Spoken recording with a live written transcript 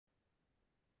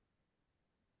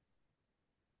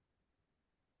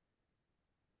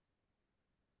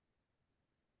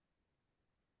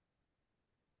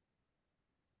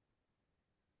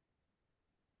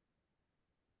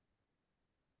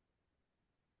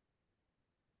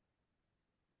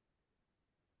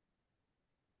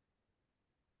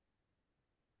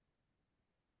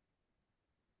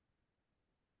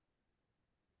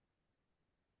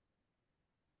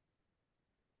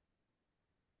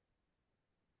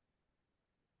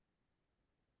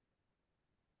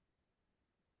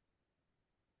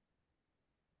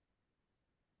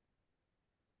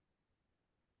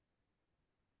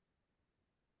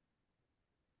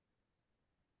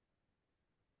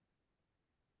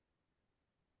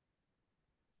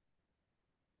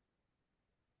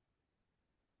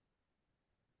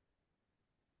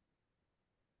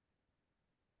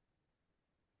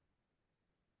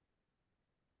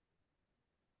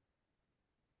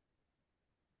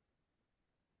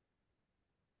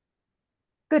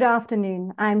Good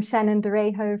afternoon. I'm Shannon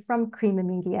Derejo from Creamer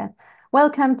Media.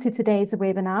 Welcome to today's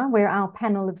webinar, where our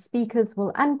panel of speakers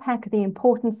will unpack the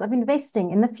importance of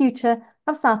investing in the future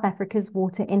of South Africa's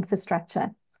water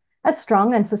infrastructure. A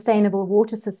strong and sustainable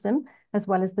water system, as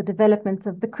well as the development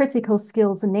of the critical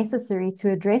skills necessary to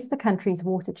address the country's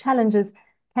water challenges,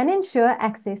 can ensure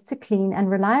access to clean and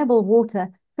reliable water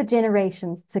for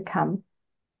generations to come.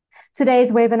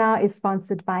 Today's webinar is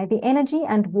sponsored by the Energy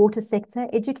and Water Sector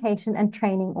Education and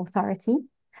Training Authority,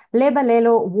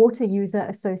 Lebalelo Water User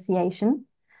Association,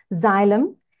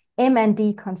 Xylem,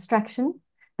 M&D Construction,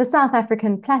 the South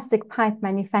African Plastic Pipe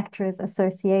Manufacturers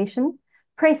Association,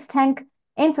 Press Tank,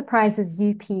 Enterprises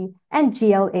UP, and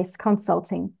GLS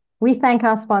Consulting. We thank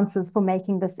our sponsors for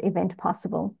making this event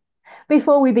possible.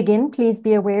 Before we begin, please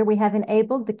be aware we have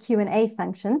enabled the Q&A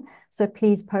function, so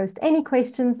please post any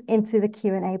questions into the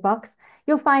Q&A box.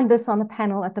 You'll find this on the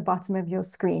panel at the bottom of your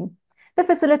screen. The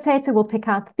facilitator will pick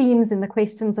out themes in the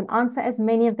questions and answer as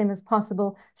many of them as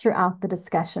possible throughout the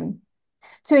discussion.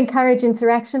 To encourage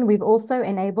interaction, we've also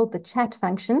enabled the chat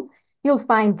function. You'll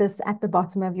find this at the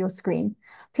bottom of your screen.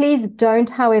 Please don't,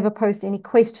 however, post any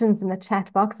questions in the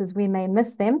chat box as we may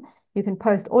miss them. You can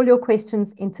post all your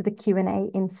questions into the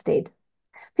Q&A instead.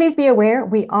 Please be aware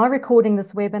we are recording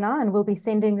this webinar and we'll be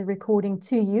sending the recording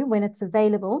to you when it's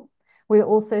available. We're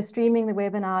also streaming the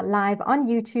webinar live on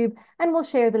YouTube and we'll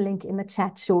share the link in the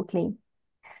chat shortly.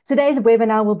 Today's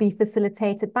webinar will be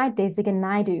facilitated by Dhesigen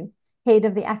Naidoo, Head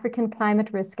of the African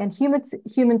Climate Risk and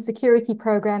Human Security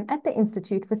Program at the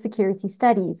Institute for Security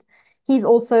Studies. He's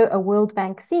also a World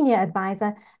Bank Senior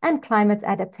Advisor and Climate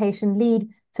Adaptation Lead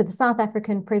to the South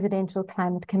African Presidential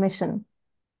Climate Commission.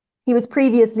 He was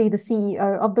previously the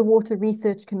CEO of the Water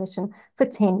Research Commission for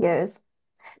 10 years.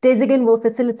 Dhesigen will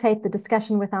facilitate the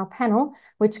discussion with our panel,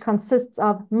 which consists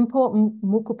of Mpho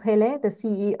Mookapele, the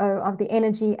CEO of the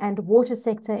Energy and Water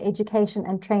Sector Education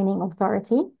and Training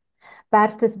Authority,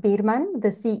 Bertus Bierman,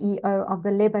 the CEO of the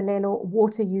Lebalelo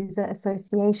Water User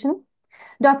Association,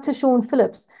 Dr.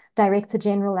 Phillips, Director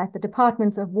General at the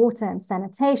Department of Water and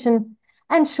Sanitation,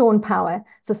 and Mpho,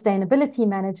 Sustainability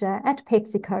Manager at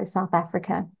PepsiCo South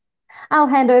Africa. I'll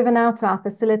hand over now to our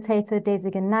facilitator,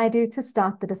 Dhesigen Naidoo, to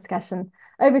start the discussion.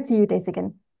 Over to you,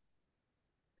 Dhesigen.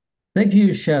 Thank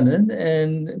you, Shannon,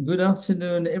 and good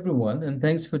afternoon, everyone, and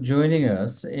thanks for joining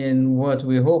us in what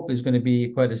we hope is going to be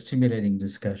quite a stimulating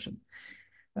discussion.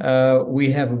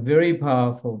 We have a very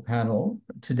powerful panel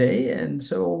today, and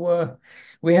so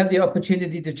we have the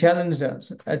opportunity to challenge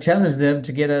them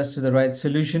to get us to the right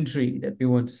solution tree that we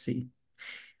want to see.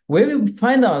 Where we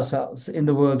find ourselves in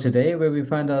the world today, where we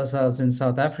find ourselves in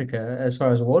South Africa, as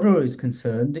far as water is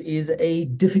concerned, is a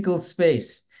difficult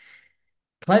space.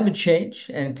 Climate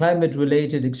change and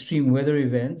climate-related extreme weather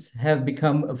events have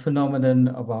become a phenomenon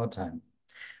of our time.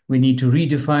 We need to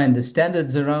redefine the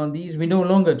standards around these. We no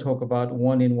longer talk about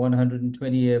 1 in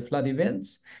 120-year flood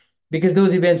events because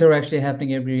those events are actually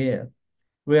happening every year.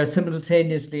 We are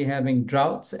simultaneously having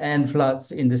droughts and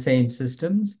floods in the same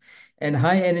systems, and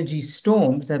high-energy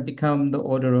storms have become the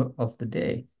order of the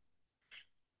day.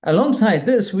 Alongside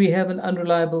this, we have an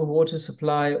unreliable water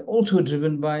supply, also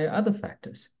driven by other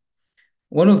factors.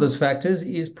 One of those factors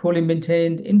is poorly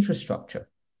maintained infrastructure.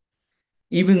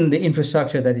 Even the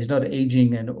infrastructure that is not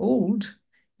aging and old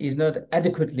is not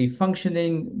adequately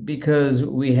functioning because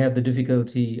we have the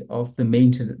difficulty of the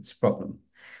maintenance problem.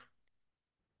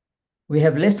 We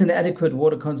have less than adequate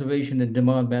water conservation and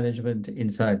demand management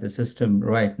inside the system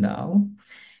right now,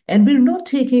 and we're not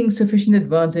taking sufficient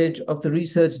advantage of the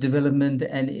research, development,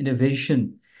 and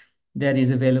innovation that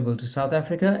is available to South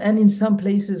Africa, and in some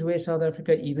places where South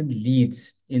Africa even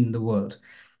leads in the world.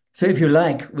 So if you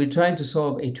like, we're trying to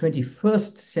solve a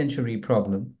 21st century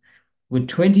problem with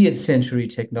 20th century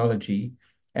technology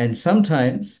and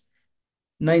sometimes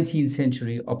 19th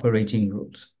century operating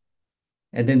rules.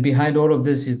 And then behind all of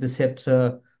this is the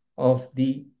scepter of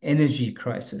the energy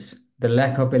crisis, the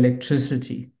lack of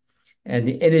electricity. And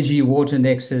the energy-water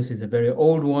nexus is a very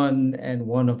old one and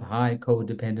one of high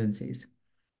codependencies.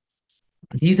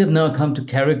 These have now come to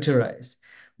characterize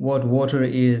what water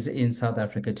is in South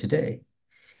Africa today.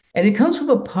 And it comes from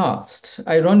a past,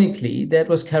 ironically, that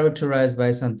was characterized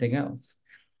by something else.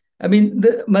 I mean,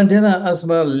 the Mandela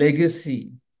Asma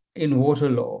legacy in water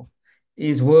law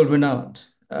is world-renowned.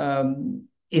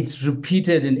 It's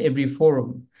repeated in every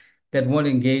forum that one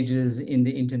engages in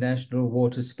the international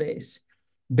water space,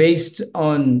 based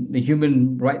on the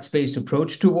human rights-based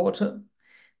approach to water,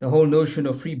 the whole notion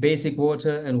of free basic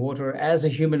water and water as a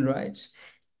human right,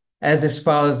 as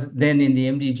espoused then in the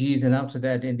MDGs and after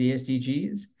that in the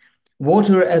SDGs,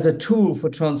 water as a tool for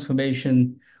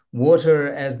transformation,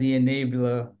 water as the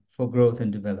enabler for growth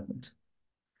and development.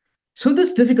 So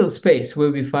this difficult space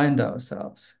where we find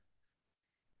ourselves,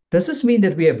 does this mean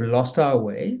that we have lost our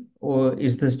way, or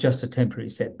is this just a temporary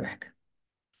setback?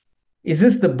 Is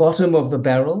this the bottom of the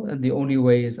barrel and the only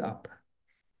way is up?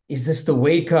 Is this the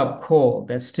wake-up call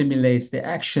that stimulates the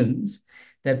actions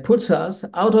that puts us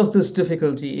out of this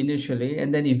difficulty initially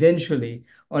and then eventually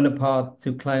on a path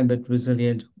to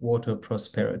climate-resilient water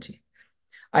prosperity?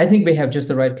 I think we have just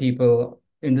the right people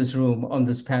in this room, on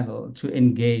this panel, to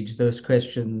engage those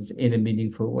questions in a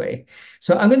meaningful way.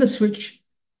 So I'm going to switch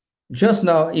just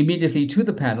now immediately to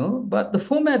the panel, but the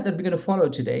format that we're going to follow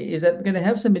today is that we're going to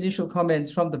have some initial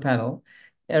comments from the panel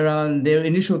around their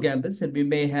initial gambits, and we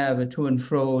may have a to and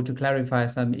fro to clarify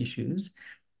some issues.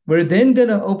 We're then going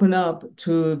to open up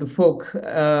to the folk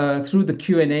through the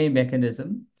Q&A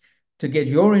mechanism to get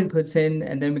your inputs in,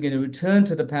 and then we're going to return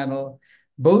to the panel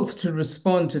both to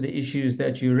respond to the issues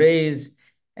that you raise,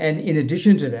 and in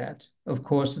addition to that, of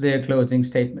course, their closing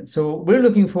statements. So we're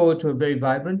looking forward to a very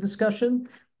vibrant discussion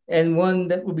and one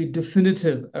that will be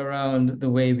definitive around the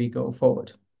way we go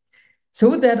forward. So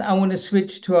with that, I want to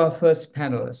switch to our first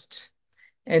panelist,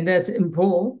 and that's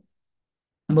Mpho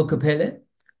Mookapele,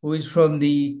 who is from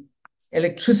the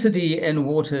Electricity and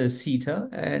Water SETA,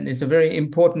 and is a very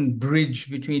important bridge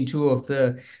between two of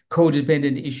the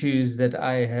codependent issues that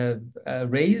I have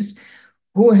raised,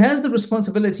 who has the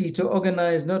responsibility to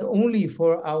organize not only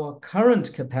for our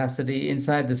current capacity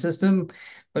inside the system,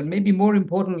 but maybe more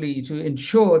importantly, to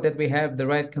ensure that we have the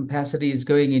right capacities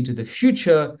going into the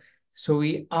future so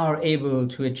we are able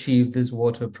to achieve this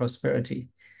water prosperity.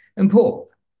 Mpho,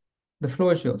 the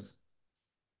floor is yours.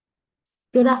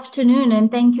 Good afternoon, and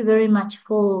thank you very much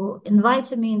for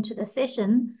inviting me into the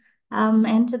session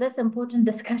and to this important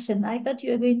discussion. I thought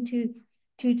you were going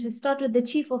to start with the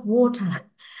Chief of Water,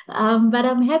 but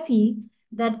I'm happy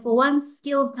that for once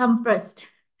skills come first.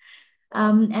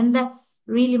 And that's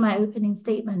really my opening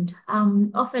statement.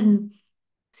 Often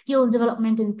skills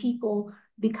development in people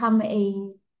become a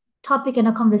topic in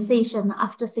a conversation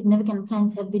after significant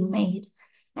plans have been made,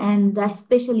 and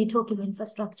especially talking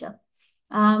infrastructure.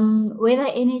 Whether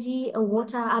energy or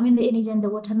water, I mean the energy and the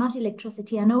water, not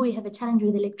electricity. I know we have a challenge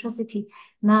with electricity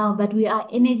now, but we are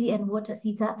energy and water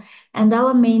SETA, and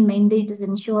our main mandate is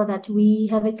ensure that we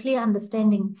have a clear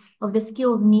understanding of the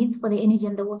skills needs for the energy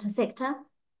and the water sector,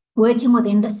 working with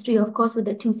industry, of course, with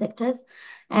the two sectors.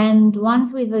 And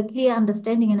once we have a clear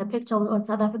understanding and a picture of what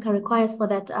South Africa requires for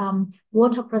that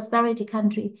water prosperity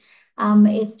country,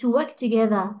 is to work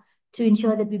together to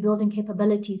ensure that we're building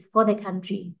capabilities for the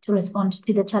country to respond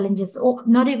to the challenges, or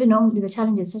not even only the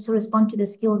challenges, just to respond to the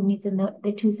skills needs in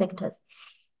the two sectors.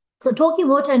 So talking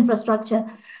water infrastructure,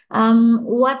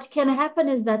 what can happen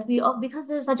is that because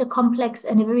there's such a complex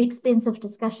and a very expensive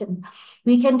discussion,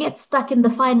 we can get stuck in the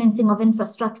financing of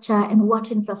infrastructure and what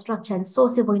infrastructure and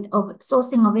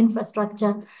sourcing of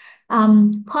infrastructure,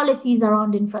 policies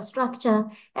around infrastructure,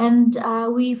 and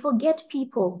we forget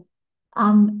people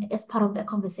as part of that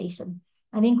conversation.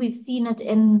 I think we've seen it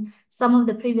in some of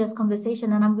the previous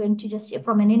conversation, and I'm going to just share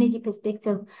from an energy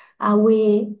perspective,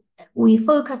 where we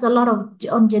focus a lot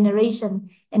on generation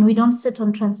and we don't sit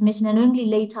on transmission, and only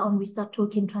later on we start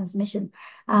talking transmission.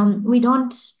 We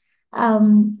don't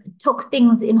talk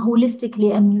things in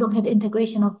holistically and look at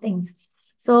integration of things.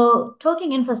 So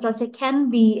talking infrastructure can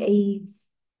be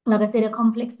like I said, a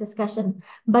complex discussion,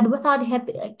 but without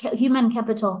human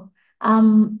capital,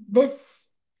 this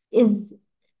is,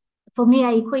 for me,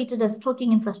 I equate it as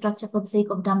talking infrastructure for the sake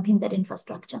of dumping that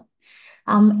infrastructure.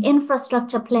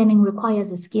 Infrastructure planning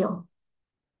requires a skill.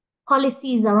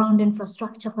 Policies around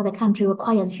infrastructure for the country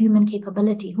requires human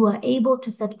capability who are able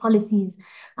to set policies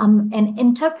and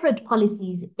interpret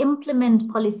policies,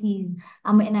 implement policies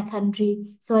in a country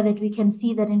so that we can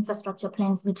see that infrastructure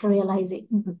plans materialize.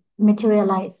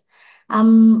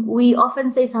 We often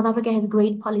say South Africa has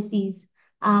great policies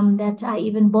that are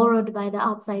even borrowed by the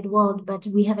outside world, but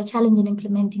we have a challenge in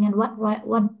implementing. And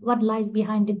what lies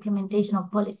behind implementation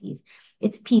of policies?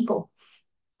 It's people.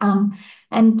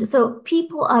 And so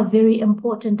people are very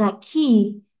important, are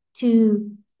key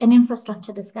to an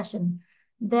infrastructure discussion.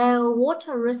 The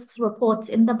water risks reports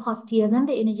in the past years and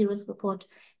the energy risk report,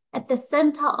 at the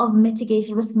center of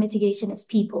risk mitigation is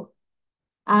people.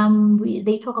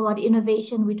 They talk about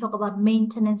innovation, we talk about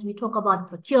maintenance, we talk about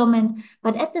procurement,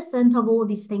 but at the center of all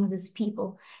these things is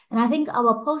people. And I think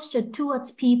our posture towards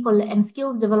people and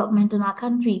skills development in our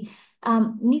country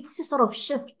needs to sort of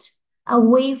shift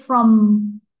away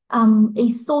from a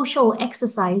social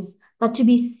exercise, but to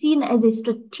be seen as a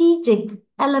strategic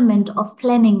element of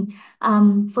planning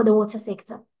for the water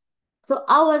sector. So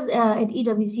ours at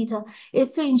EWCTA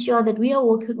is to ensure that we are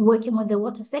working with the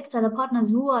water sector, the partners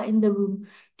who are in the room,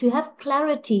 to have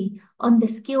clarity on the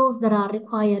skills that are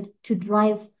required to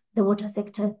drive the water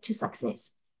sector to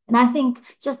success. And I think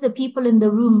just the people in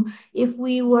the room, if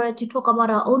we were to talk about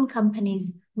our own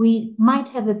companies, we might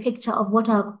have a picture of what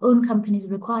our own companies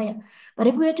require. But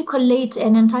if we were to collate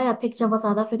an entire picture for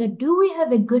South Africa, do we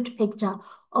have a good picture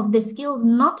of the skills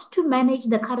not to manage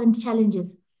the current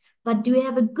challenges, but do we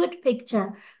have a good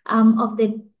picture of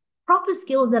the proper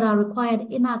skills that are required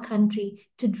in our country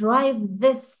to drive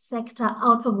this sector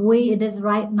out of where it is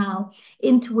right now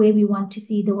into where we want to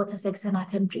see the water sector in our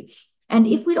country? And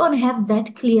if we don't have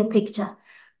that clear picture,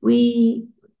 we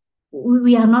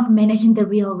are not managing the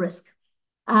real risk.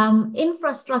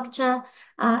 Infrastructure,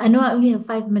 I know I only have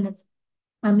 5 minutes.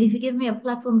 If you give me a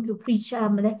platform to preach,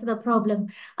 that's the problem.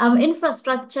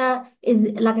 Infrastructure is,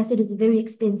 like I said, is very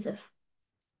expensive.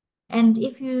 And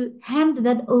if you hand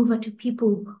that over to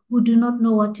people who do not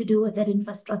know what to do with that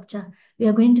infrastructure, we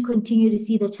are going to continue to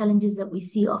see the challenges that we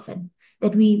see often,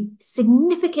 that we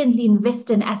significantly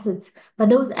invest in assets, but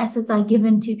those assets are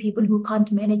given to people who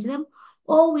can't manage them,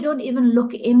 or we don't even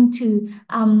look into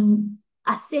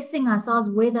assessing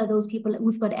ourselves whether those people,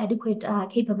 we've got adequate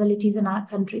capabilities in our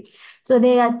country. So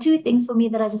there are two things for me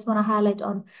that I just want to highlight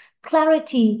on.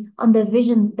 Clarity on the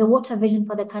vision, the water vision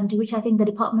for the country, which I think the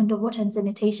Department of Water and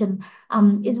Sanitation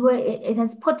is where it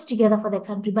has put together for the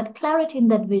country, but clarity in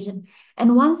that vision.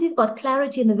 And once we've got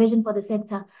clarity in the vision for the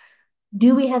sector,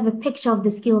 do we have a picture of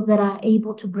the skills that are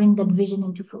able to bring that vision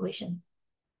into fruition?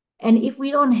 And if we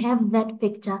don't have that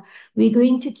picture, we're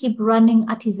going to keep running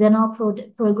artisanal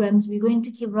programs. We're going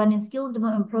to keep running skills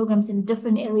development programs in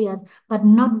different areas, but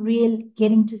not really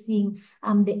getting to seeing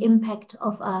the impact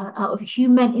of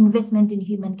human investment in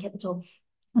human capital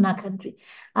in our country.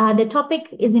 The topic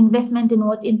is investment in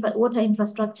water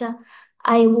infrastructure.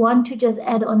 I want to just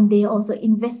add on there also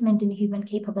investment in human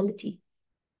capability.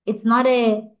 It's not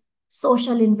a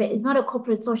it's not a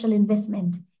corporate social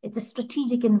investment. It's a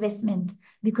strategic investment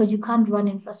because you can't run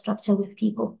infrastructure with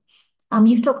people.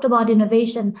 You've talked about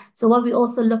innovation. So what we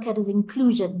also look at is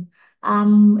inclusion.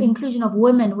 Inclusion of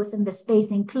women within the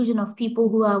space, inclusion of people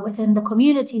who are within the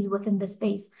communities within the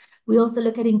space. We also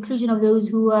look at inclusion of those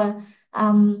who are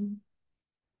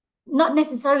not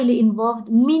necessarily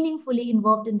meaningfully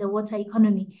involved in the water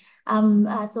economy.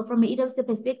 So from an EWC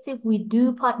perspective, we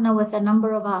do partner with a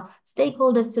number of our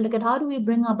stakeholders to look at how do we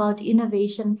bring about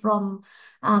innovation from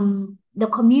the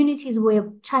communities where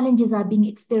challenges are being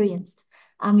experienced,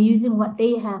 using what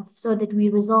they have so that we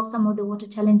resolve some of the water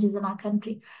challenges in our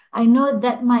country. I know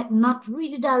that might not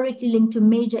really directly link to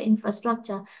major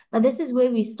infrastructure, but this is where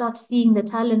we start seeing the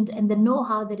talent and the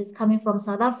know-how that is coming from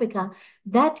South Africa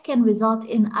that can result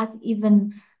in us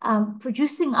even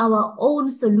producing our own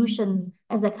solutions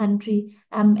as a country,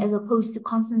 as opposed to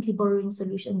constantly borrowing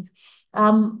solutions.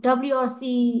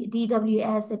 WRC,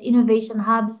 DWS, and innovation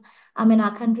hubs in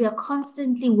our country are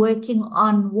constantly working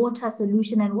on water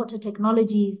solution and water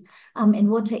technologies and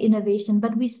water innovation,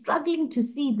 but we're struggling to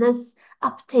see this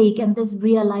uptake and this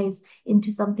realize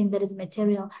into something that is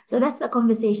material. So that's the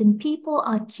conversation. People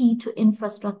are key to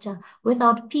infrastructure.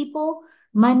 Without people,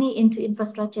 money into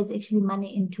infrastructure is actually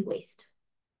money into waste.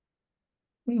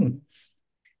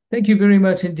 Thank you very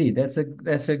much indeed. That's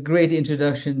a great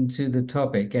introduction to the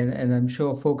topic, and I'm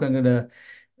sure folk are going to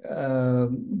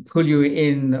pull you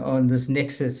in on this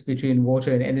nexus between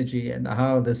water and energy and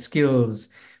how the skills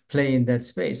play in that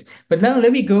space. But now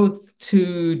let me go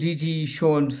to DG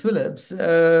Sean Phillips.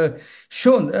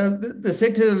 Sean, the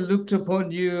sector looked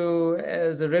upon you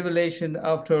as a revelation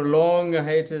after a long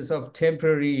hiatus of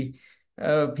temporary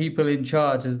people in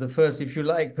charge as the first, if you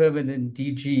like, permanent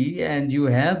DG, and you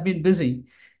have been busy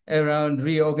around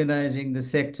reorganizing the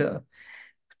sector.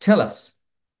 Tell us,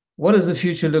 what does the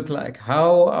future look like?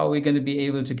 How are we going to be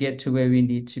able to get to where we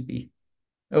need to be?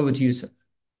 Over to you, sir.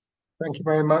 Thank you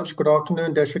very much. Good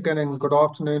afternoon, Dhesigen, and good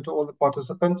afternoon to all the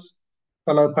participants,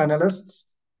 fellow panelists.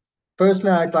 Firstly,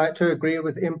 I'd like to agree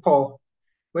with Mpho.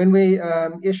 When we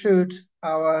issued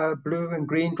our blue and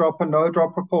green drop and no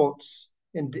drop reports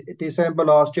in December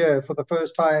last year for the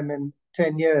first time in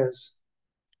 10 years,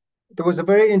 there was a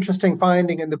very interesting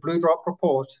finding in the blue drop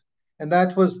report, and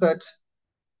that was that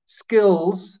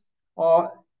skills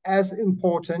are as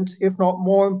important, if not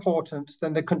more important,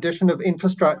 than the condition of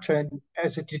infrastructure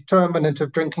as a determinant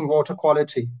of drinking water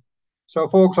quality. So,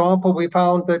 for example, we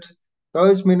found that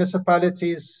those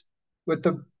municipalities with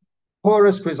the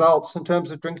poorest results in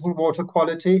terms of drinking water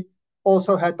quality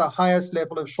also had the highest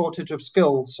level of shortage of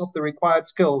skills, of the required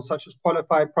skills, such as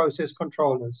qualified process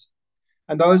controllers.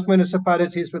 And those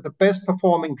municipalities with the best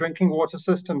performing drinking water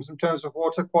systems in terms of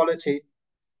water quality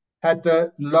had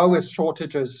the lowest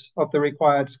shortages of the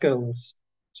required skills.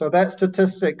 So that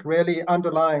statistic really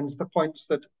underlines the points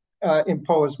that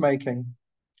Mpho is making.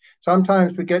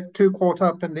 Sometimes we get too caught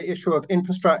up in the issue of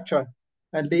infrastructure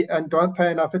and don't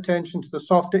pay enough attention to the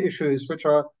softer issues, which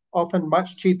are often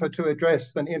much cheaper to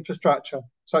address than infrastructure,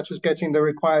 such as getting the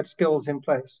required skills in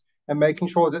place and making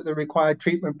sure that the required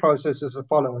treatment processes are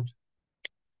followed.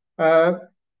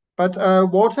 But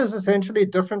water is essentially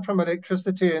different from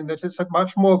electricity in that it's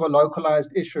much more of a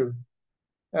localized issue.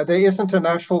 There isn't a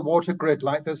national water grid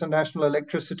like there's a national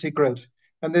electricity grid.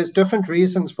 And there's different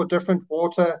reasons for different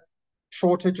water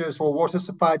shortages or water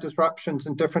supply disruptions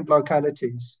in different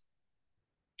localities.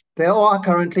 There are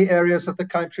currently areas of the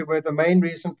country where the main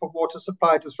reason for water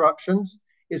supply disruptions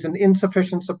is an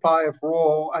insufficient supply of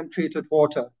raw, untreated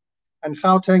water. And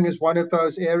Gauteng is one of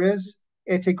those areas.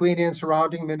 eThekwini and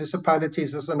surrounding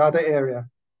municipalities is another area.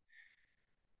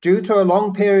 Due to a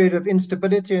long period of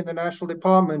instability in the national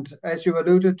department, as you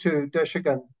alluded to,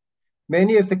 Dhesigen,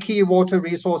 many of the key water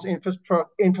resource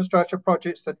infrastructure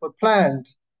projects that were planned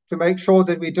to make sure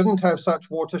that we didn't have such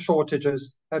water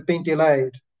shortages have been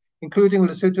delayed, including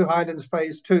Lesotho Highlands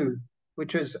Phase 2,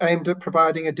 which is aimed at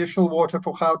providing additional water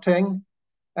for Gauteng,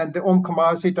 and the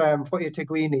Mookapele Dam for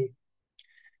eThekwini.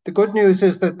 The good news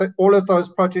is that all of those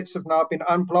projects have now been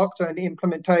unblocked and in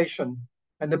implementation,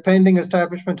 and the pending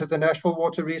establishment of the National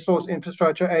Water Resource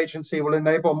Infrastructure Agency will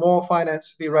enable more finance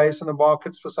to be raised in the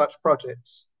markets for such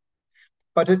projects.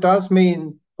 But it does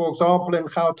mean, for example, in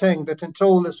Gauteng, that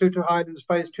until Lesotho Highlands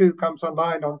Phase 2 comes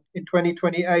online in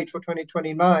 2028 or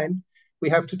 2029, we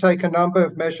have to take a number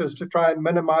of measures to try and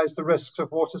minimize the risks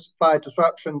of water supply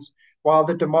disruptions while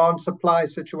the demand-supply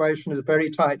situation is very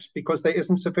tight because there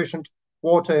isn't sufficient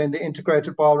water in the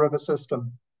integrated Vaal River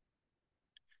system.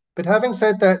 But having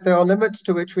said that, there are limits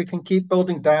to which we can keep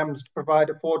building dams to provide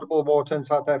affordable water in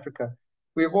South Africa.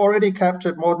 We've already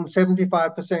captured more than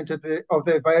 75% of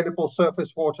the available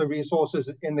surface water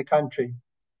resources in the country.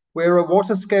 We're a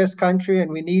water-scarce country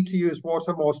and we need to use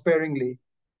water more sparingly.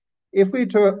 If we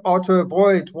are to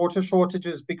avoid water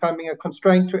shortages becoming a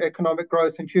constraint to economic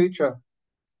growth in future,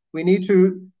 we need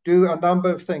to do a number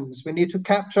of things. We need to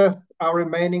capture our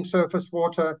remaining surface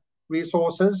water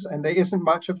resources, and there isn't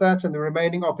much of that, and the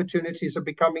remaining opportunities are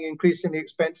becoming increasingly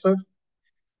expensive.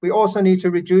 We also need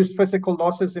to reduce physical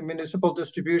losses in municipal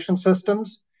distribution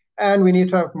systems, and we need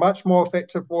to have much more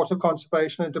effective water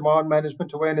conservation and demand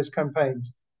management awareness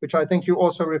campaigns, which I think you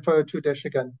also referred to,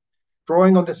 Dhesigen,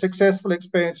 drawing on the successful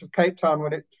experience of Cape Town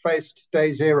when it faced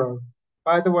day zero.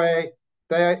 By the way,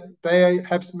 they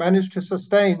have managed to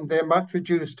sustain their much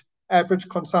reduced average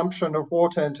consumption of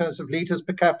water in terms of liters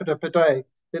per capita per day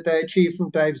that they achieved from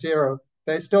day zero.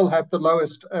 They still have the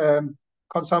lowest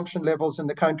consumption levels in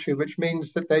the country, which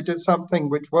means that they did something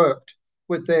which worked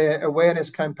with their awareness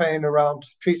campaign around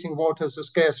treating water as a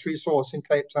scarce resource in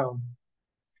Cape Town.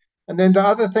 And then the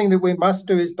other thing that we must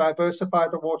do is diversify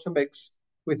the water mix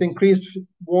with increased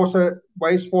wastewater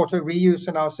reuse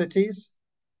in our cities,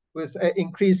 with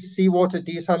increased seawater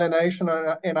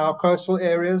desalination in our coastal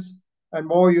areas, and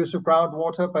more use of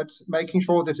groundwater, but making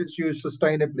sure that it's used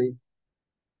sustainably.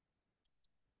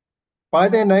 By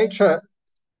their nature,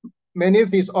 many of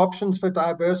these options for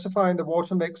diversifying the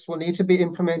water mix will need to be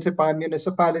implemented by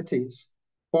municipalities.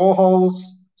 Boreholes,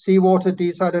 seawater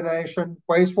desalination,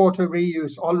 wastewater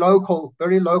reuse are local,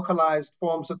 very localized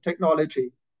forms of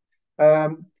technology.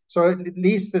 So at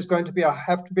least there's going to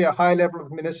have to be a high level of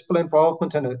municipal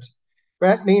involvement in it.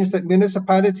 That means that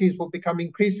municipalities will become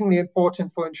increasingly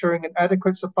important for ensuring an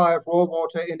adequate supply of raw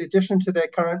water in addition to their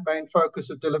current main focus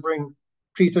of delivering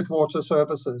treated water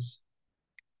services.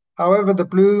 However, the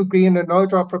Blue, Green and No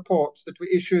Drop reports that were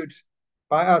issued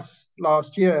by us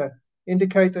last year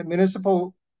indicate that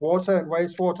municipal water and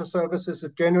wastewater services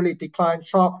have generally declined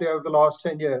sharply over the last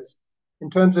 10 years in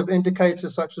terms of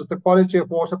indicators such as the quality of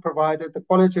water provided, the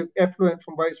quality of effluent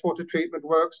from wastewater treatment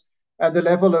works, and the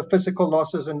level of physical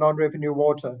losses in non-revenue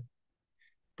water.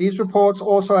 These reports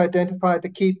also identify the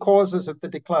key causes of the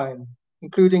decline,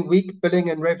 including weak billing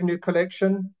and revenue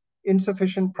collection,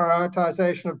 insufficient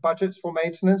prioritization of budgets for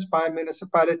maintenance by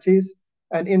municipalities,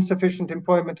 and insufficient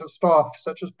employment of staff,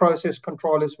 such as process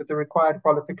controllers with the required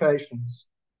qualifications.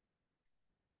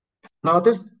 Now,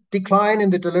 this decline in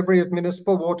the delivery of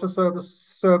municipal water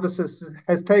services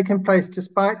has taken place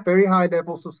despite very high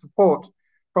levels of support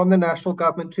from the national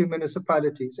government to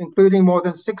municipalities, including more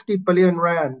than 60 billion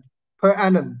rand per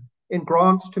annum in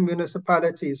grants to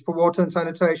municipalities for water and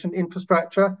sanitation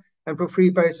infrastructure and for free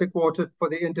basic water for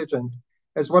the indigent.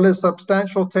 as well as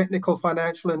substantial technical,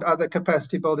 financial, and other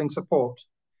capacity building support.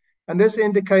 And this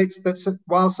indicates that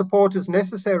while support is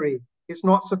necessary, it's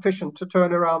not sufficient to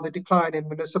turn around the decline in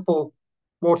municipal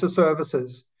water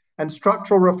services, and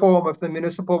structural reform of the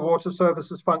municipal water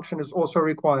services function is also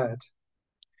required.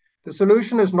 The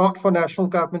solution is not for national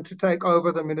government to take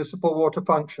over the municipal water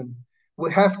function.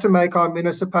 We have to make our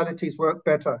municipalities work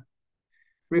better.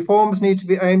 Reforms need to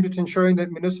be aimed at ensuring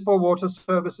that municipal water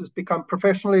services become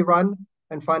professionally run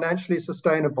and financially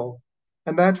sustainable.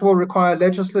 And that will require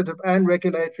legislative and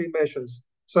regulatory measures,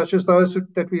 such as those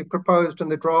that we've proposed in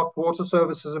the draft Water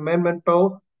Services Amendment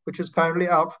Bill, which is currently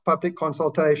out for public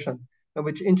consultation, and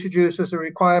which introduces a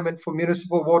requirement for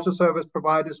municipal water service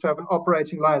providers to have an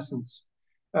operating license,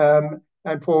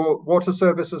 and for water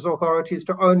services authorities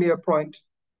to only appoint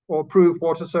or approve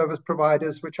water service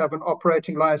providers which have an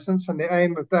operating license. And the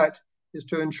aim of that is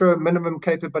to ensure minimum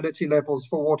capability levels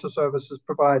for water services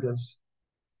providers.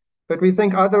 But we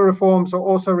think other reforms are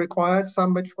also required,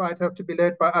 some which might have to be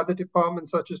led by other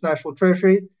departments such as National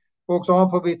Treasury. For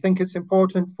example, we think it's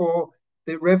important for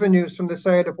the revenues from the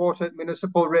sale of water at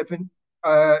municipal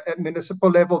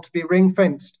level to be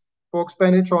ring-fenced for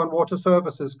expenditure on water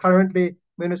services. Currently,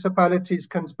 municipalities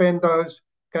can spend those,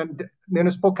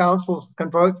 municipal councils can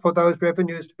vote for those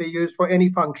revenues to be used for any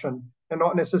function and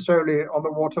not necessarily on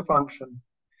the water function.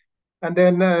 And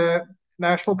then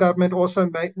national government also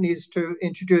needs to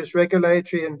introduce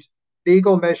regulatory and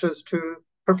legal measures to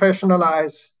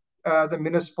professionalize the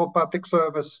municipal public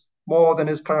service more than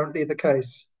is currently the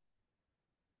case.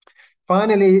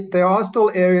 Finally, there are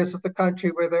still areas of the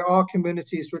country where there are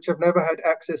communities which have never had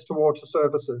access to water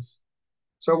services.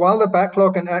 So while the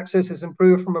backlog and access has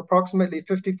improved from approximately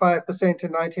 55%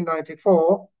 in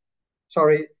 1994,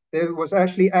 there was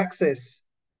actually access.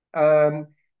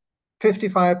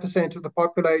 55% of the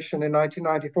population in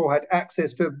 1994 had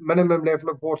access to a minimum level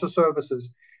of water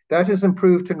services. That has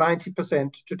improved to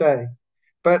 90% today.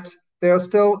 But there are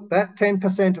still, that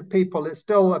 10% of people is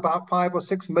still about 5 or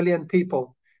 6 million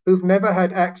people who've never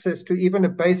had access to even a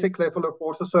basic level of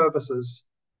water services.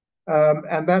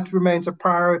 And that remains a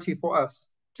priority for us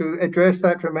to address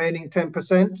that remaining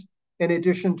 10%, in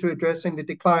addition to addressing the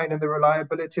decline in the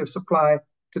reliability of supply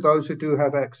to those who do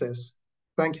have access.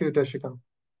 Thank you, Dhesigen.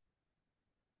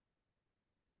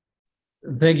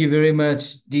 Thank you very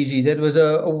much, DG. That was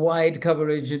a wide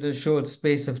coverage in a short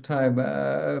space of time.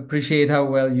 Appreciate how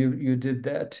well you did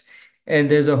that. And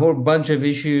there's a whole bunch of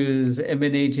issues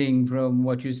emanating from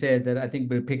what you said that I think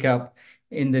we'll pick up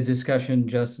in the discussion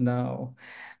just now.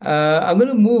 I'm going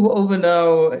to move over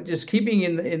now, just keeping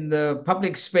in the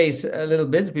public space a little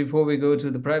bit before we go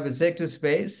to the private sector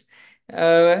space.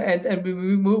 And we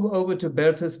move over to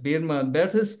Bertus Bierman.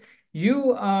 Bertus,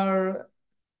 you are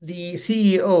the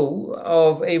CEO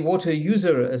of a water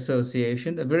user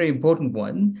association, a very important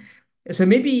one. So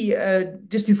maybe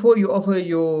just before you offer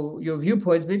your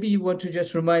viewpoints, maybe you want to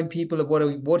just remind people of what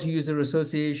a water user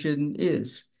association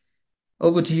is.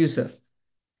 Over to you, sir.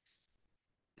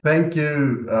 Thank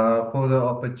you for the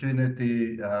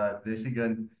opportunity,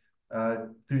 Dhesigen,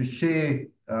 to share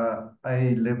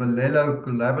a Lebalelo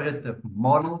collaborative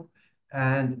model.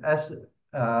 And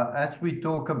as we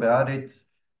talk about it,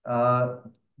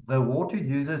 the Water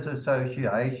Users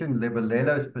Association,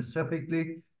 Lebalelo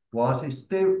specifically, was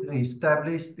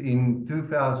established in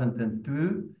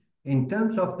 2002 in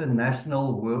terms of the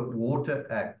National Water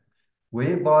Act,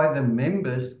 whereby the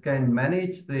members can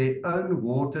manage their own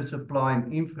water supply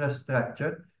and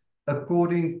infrastructure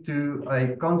according to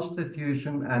a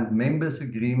constitution and members'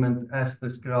 agreement as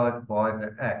described by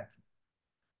the Act.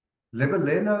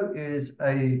 Lebalelo is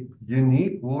a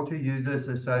unique water users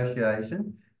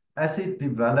association as it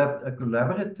developed a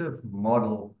collaborative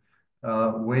model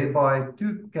whereby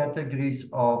two categories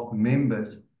of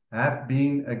members have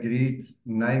been agreed,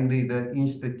 namely the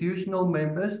institutional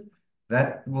members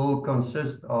that will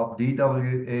consist of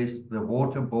DWS, the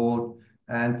Water Board,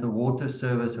 and the Water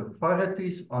Service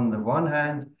Authorities on the one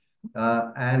hand,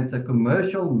 and the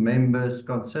commercial members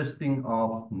consisting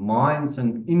of mines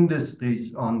and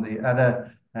industries on the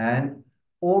other hand,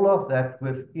 all of that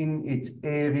within its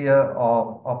area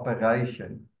of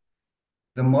operation.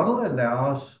 The model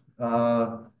allows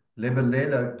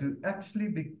Lebalelo to actually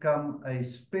become a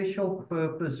special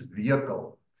purpose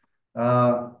vehicle,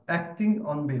 acting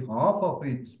on behalf of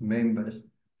its members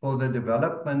for the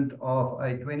development of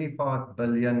a 25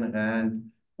 billion rand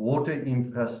water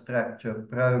infrastructure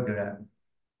program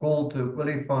called the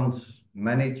Olifants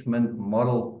Management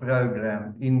Model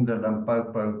Program in the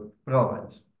Limpopo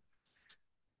province.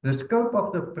 The scope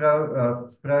of the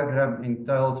program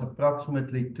entails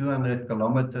approximately 200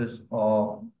 kilometers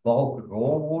of bulk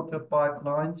raw water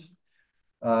pipelines,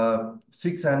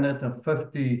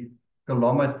 650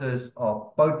 kilometers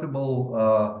of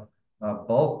potable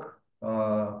bulk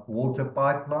water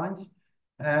pipelines,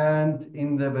 and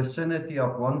in the vicinity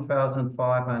of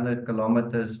 1,500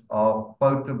 kilometers of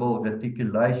potable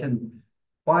reticulation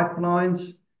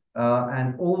pipelines,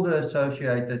 and all the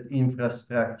associated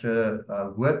infrastructure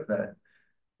with that.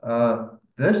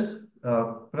 This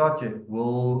project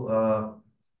will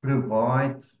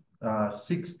provide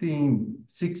 16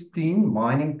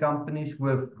 mining companies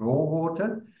with raw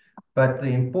water, but the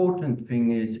important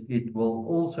thing is it will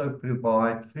also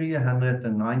provide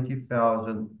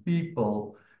 390,000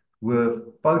 people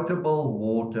with potable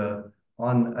water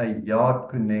on a yard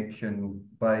connection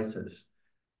basis.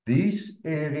 These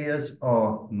areas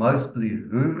are mostly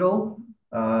rural,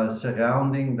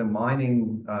 surrounding the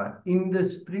mining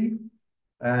industry,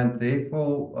 and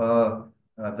therefore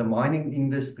the mining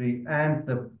industry and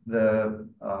the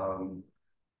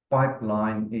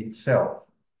pipeline itself.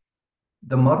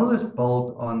 The model is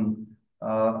built on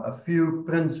a few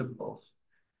principles.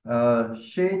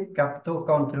 Shared capital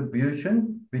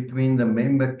contribution between the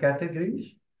member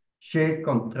categories, shared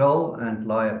control and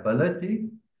liability,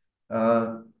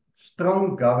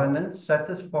 strong governance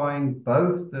satisfying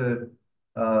both the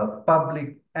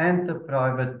public and the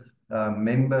private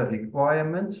member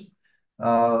requirements,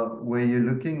 where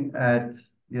you're looking at,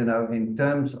 in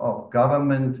terms of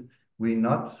government, we're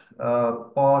not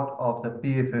part of the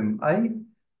PFMA,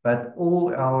 but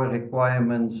all our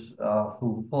requirements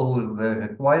fulfill the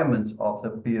requirements of the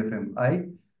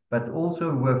PFMA, but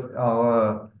also with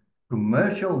our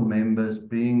commercial members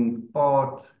being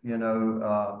part,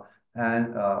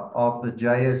 of the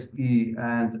JSE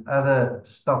and other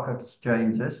stock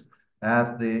exchanges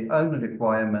have their own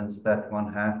requirements that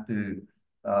one have to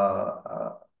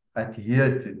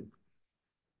adhere to.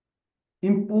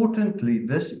 Importantly,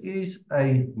 this is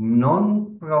a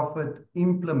non-profit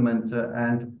implementer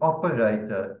and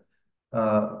operator,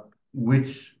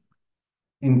 which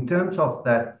in terms of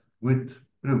that would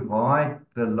provide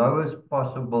the lowest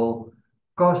possible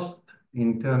cost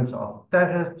in terms of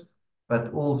tariffs,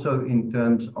 but also in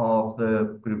terms of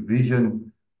the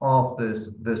provision of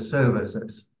the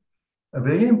services. A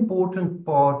very important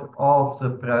part of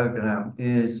the program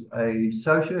is a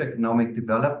socio-economic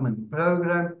development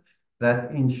program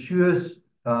that ensures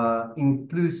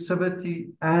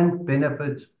inclusivity and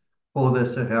benefits for the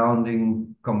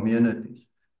surrounding communities.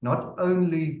 Not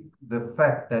only the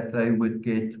fact that they would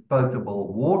get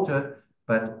potable water,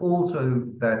 but also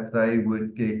that they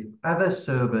would get other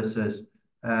services,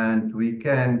 and we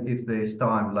can, if there's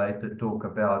time later, talk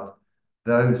about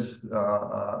those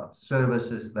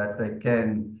services that they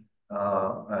can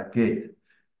get.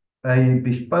 A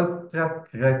bespoke track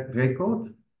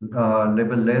record.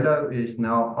 Lebalelo is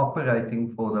now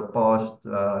operating for the past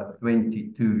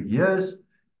 22 years,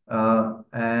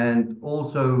 and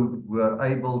also were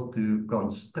able to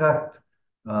construct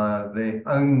their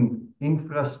own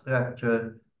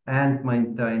infrastructure and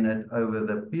maintain it over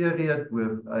the period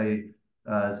with a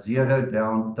zero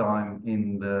downtime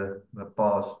in the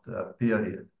past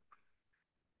period.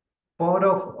 Part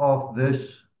of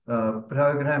this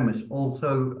program is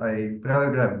also a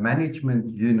program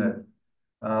management unit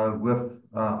with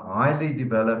highly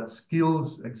developed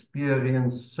skills,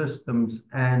 experience, systems,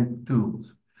 and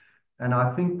tools. And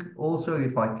I think also,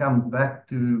 if I come back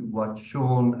to what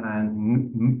Sean and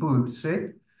Mpho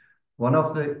said, one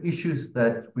of the issues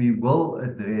that we will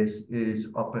address is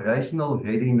operational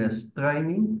readiness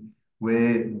training,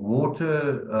 where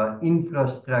water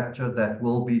infrastructure that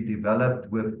will be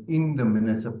developed within the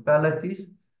municipalities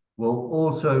will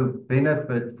also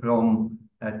benefit from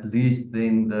at least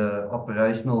then the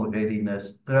operational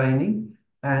readiness training,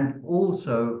 and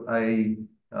also a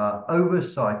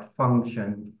oversight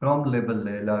function from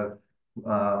Lebalelo,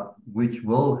 which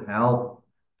will help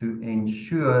to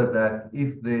ensure that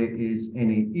if there is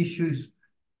any issues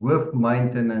with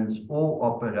maintenance or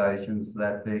operations,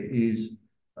 that there is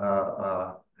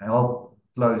help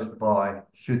close by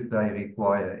should they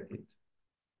require it.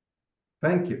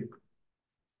 Thank you.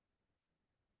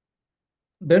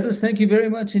 Bertus, thank you very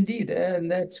much indeed.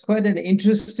 And that's quite an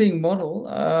interesting model.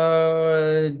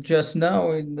 Just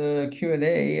now in the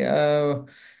Q&A,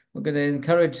 we're going to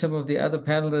encourage some of the other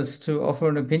panelists to offer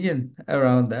an opinion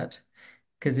around that,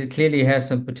 because it clearly has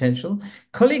some potential.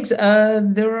 Colleagues,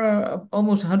 there are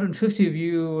almost 150 of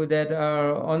you that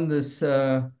are on this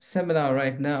seminar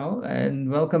right now,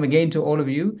 and welcome again to all of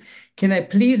you. Can I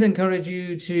please encourage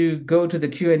you to go to the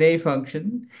Q&A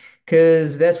function,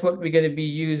 because that's what we're going to be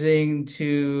using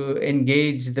to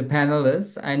engage the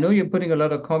panelists. I know you're putting a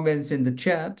lot of comments in the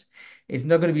chat. it's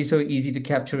not going to be so easy to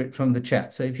capture it from the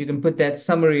chat. So if you can put that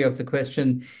summary of the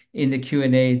question in the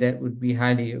Q&A, that would be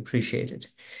highly appreciated.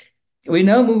 We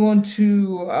now move on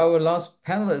to our last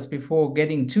panelist before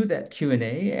getting to that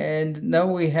Q&A. And now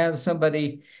we have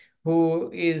somebody who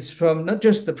is from not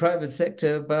just the private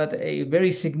sector, but a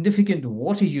very significant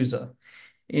water user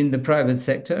in the private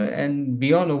sector, and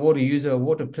beyond a water user, a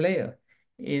water player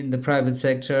in the private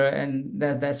sector, and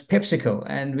that's PepsiCo.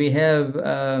 And we have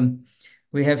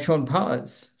Sean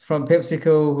Powers from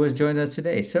PepsiCo who has joined us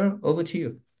today. Sir, over to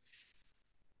you.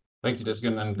 Thank you,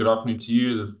 Dhesigen, and good afternoon to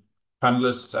you, the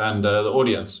panelists and the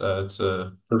audience. It's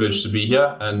a privilege to be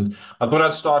here. And I thought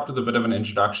I'd start with a bit of an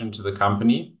introduction to the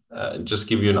company, just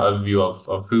give you an overview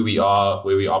of who we are,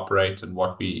 where we operate, and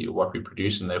what we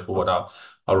produce, and therefore what our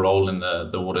role in the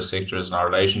water sector is and our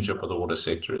relationship with the water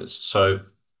sector is. So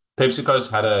PepsiCo's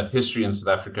had a history in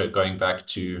South Africa going back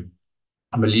to,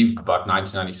 I believe, about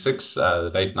 1996,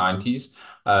 the late 90s.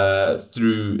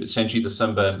 Through essentially the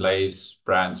Simba and Lay's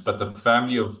brands, but the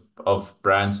family of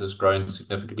brands has grown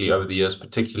significantly over the years,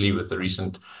 particularly with the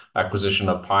recent acquisition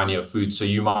of Pioneer Foods. So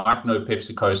you might know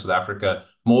PepsiCo South Africa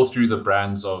more through the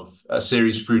brands of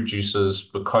Ceres fruit juices,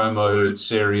 Bacomo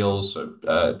cereals, so,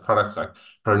 products like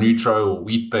ProNutro or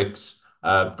Wheat Bix,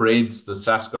 breads, the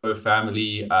Sasco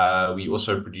family. We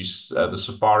also produce the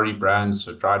Safari brands,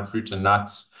 so dried fruit and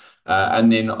nuts.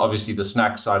 And then obviously the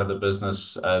snack side of the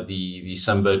business, the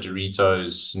Simba,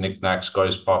 Doritos, Knick Knacks,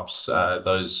 Ghost Pops,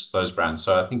 those brands.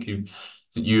 So I think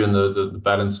you and the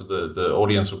balance of the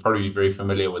audience will probably be very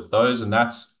familiar with those, and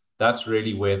that's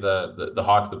really where the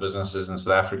heart of the business is in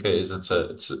South Africa.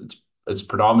 It's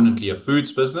predominantly a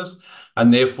foods business,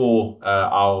 and therefore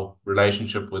our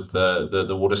relationship with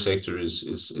the water sector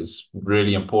is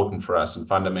really important for us and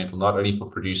fundamental, not only for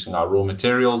producing our raw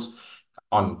materials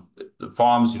on the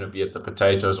farms, be it the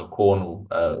potatoes or corn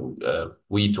or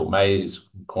wheat or maize,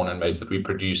 corn and maize that we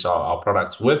produce our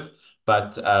products with,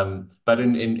 but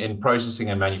in processing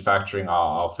and manufacturing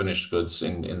our finished goods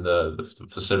in the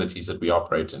facilities that we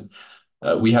operate in.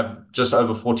 We have just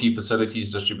over 40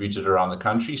 facilities distributed around the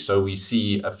country, so we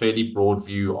see a fairly broad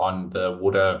view on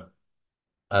the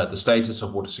status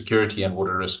of water security and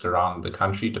water risk around the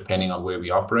country, depending on where we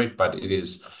operate, but it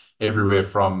is everywhere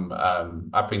from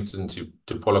Upington to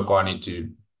Polokwane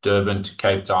to Durban to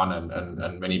Cape Town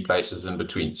and many places in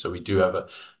between. So we do have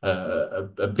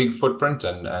a big footprint,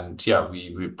 and yeah,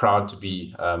 we're proud to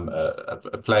be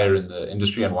a player in the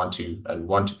industry and want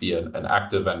to be an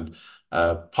active and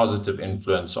positive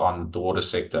influence on the water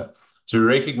sector. So we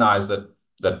recognize that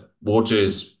water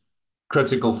is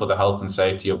critical for the health and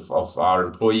safety of our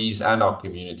employees and our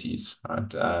communities.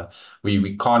 Right?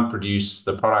 We can't produce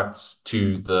the products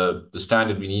to the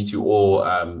standard we need to,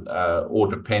 or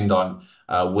depend on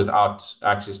without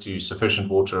access to sufficient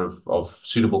water of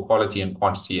suitable quality and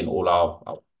quantity in all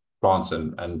our plants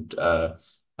and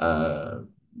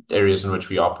areas in which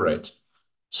we operate.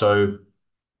 So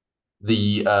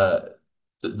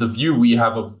the view we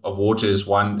have of water is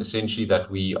one, essentially, that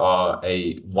we are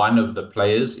one of the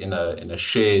players in a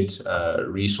shared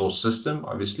resource system.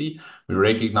 Obviously, we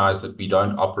recognize that we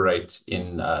don't operate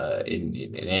in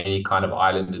any kind of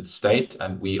islanded state,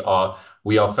 and we are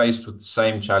faced with the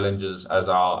same challenges as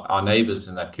our neighbors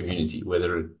in that community,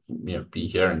 whether it be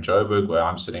here in Joburg, where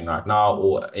I'm sitting right now,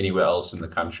 or anywhere else in the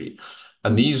country.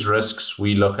 And these risks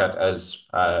we look at as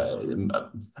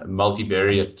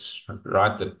multivariate,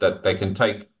 right? That they can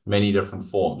take many different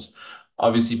forms.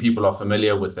 Obviously, people are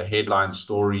familiar with the headline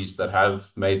stories that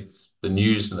have made the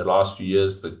news in the last few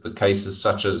years, the cases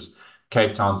such as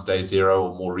Cape Town's Day Zero,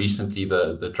 or more recently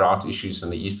the drought issues in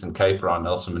the Eastern Cape around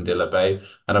Nelson Mandela Bay,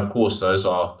 and of course those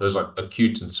are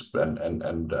acute and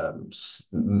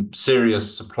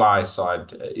serious supply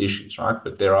side issues, right?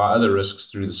 But there are other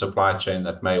risks through the supply chain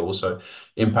that may also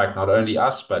impact not only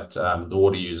us but the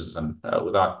water users, and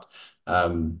without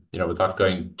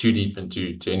going too deep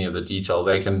into any of the detail,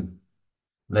 they can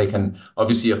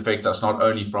obviously affect us not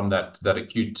only from that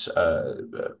acute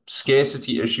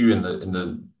scarcity issue in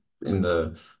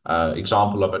the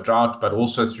example of a drought, but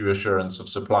also through assurance of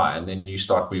supply. And then you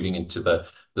start moving into the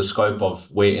scope of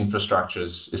where infrastructure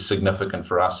is significant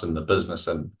for us in the business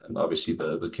and obviously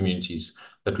the communities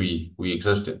that we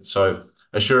exist in. So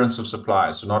assurance of supply,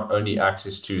 so not only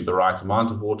access to the right amount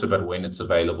of water, but when it's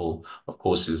available, of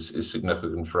course, is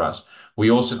significant for us. We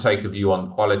also take a view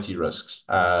on quality risks,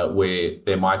 where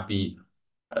there might be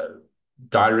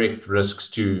direct risks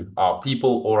to our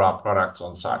people or our products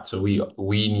on site. So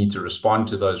we need to respond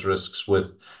to those risks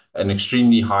with an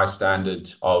extremely high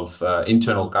standard of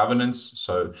internal governance.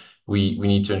 So we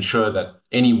need to ensure that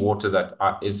any water that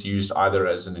is used either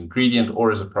as an ingredient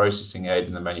or as a processing aid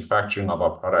in the manufacturing of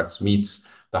our products meets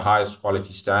the highest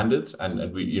quality standards.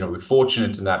 And we're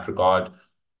fortunate in that regard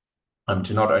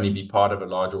to not only be part of a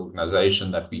large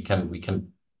organization that we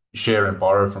can share and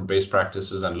borrow from best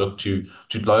practices and look to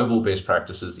global best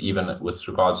practices, even with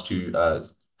regards to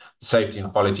safety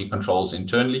and quality controls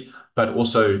internally, but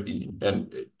also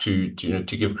to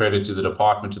give credit to the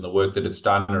department and the work that it's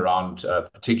done around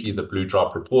particularly the blue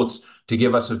drop reports to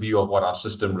give us a view of what our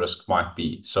system risk might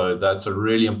be. So that's a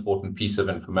really important piece of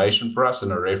information for us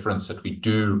and a reference that we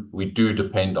do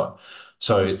depend on.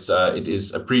 So it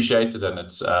is appreciated, and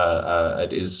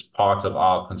it is part of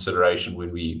our consideration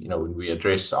when we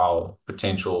address our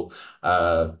potential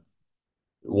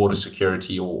water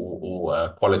security or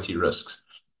quality risks.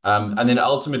 And then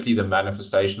ultimately the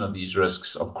manifestation of these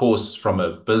risks, of course, from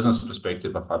a business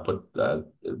perspective, if I put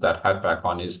that hat back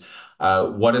on, is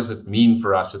what does it mean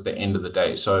for us at the end of the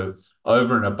day? So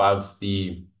over and above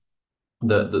the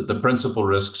principal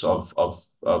risks of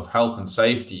health and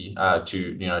safety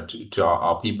to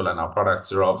our people and our products,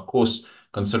 there are of course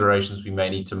considerations we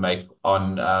may need to make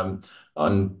on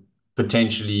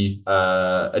potentially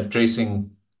addressing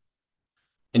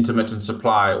intermittent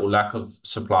supply or lack of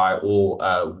supply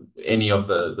or any of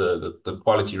the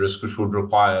quality risk, which would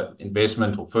require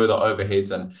investment or further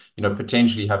overheads, and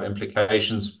potentially have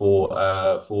implications for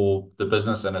the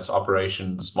business and its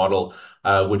operations model,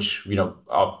 which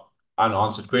are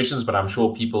unanswered questions, but I'm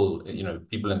sure people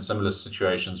in similar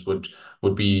situations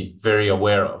would be very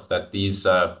aware of that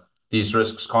these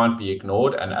risks can't be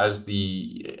ignored. And as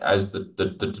the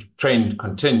trend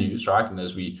continues, right, and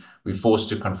as we're forced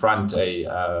to confront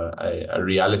a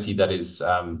reality that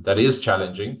is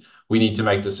challenging, we need to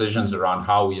make decisions around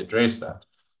how we address that.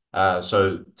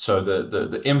 So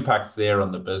the impacts there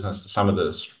on the business, some of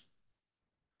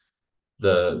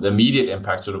the immediate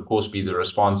impacts would of course be the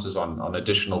responses on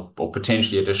additional or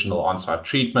potentially additional on-site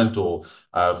treatment or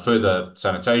further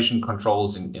sanitation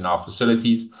controls in our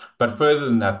facilities. But further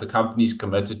than that, the company's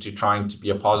committed to trying to be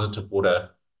a positive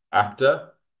water actor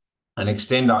and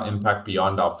extend our impact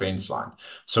beyond our fence line.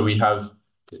 So we have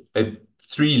a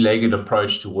three-legged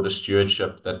approach to water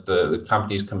stewardship that the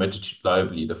company is committed to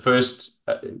globally. The first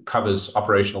covers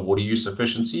operational water use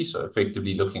efficiency, so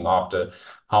effectively looking after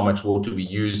how much water we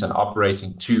use and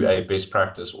operating to a best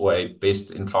practice or a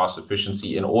best-in-class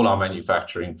efficiency in all our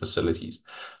manufacturing facilities.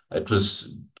 It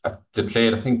was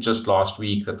declared, I think, just last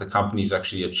week that the company's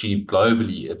actually achieved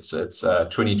globally its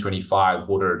 2025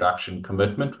 water reduction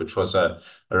commitment, which was a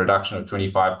reduction of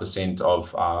 25%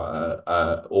 of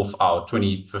off our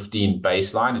 2015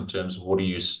 baseline in terms of water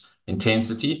use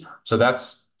intensity. So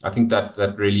I think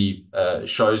that really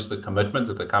shows the commitment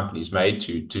that the company's made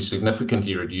to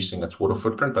significantly reducing its water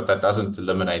footprint, but that doesn't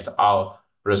eliminate our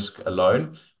risk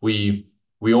alone. We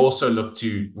also look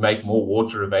to make more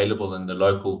water available in the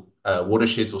local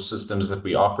watersheds or systems that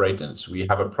we operate in. So we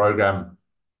have a program.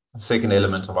 The second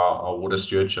element of our water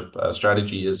stewardship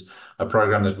strategy is a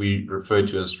program that we refer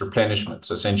to as replenishment.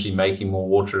 So essentially making more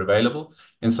water available.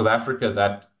 In South Africa,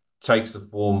 that takes the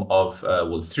form of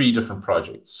three different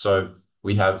projects. So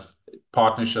we have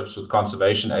partnerships with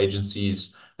conservation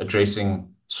agencies addressing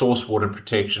source water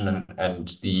protection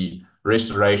and the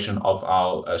restoration of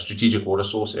our strategic water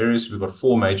source areas. We've got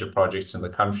 4 major projects in the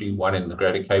country, one in the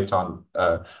Greater Cape Town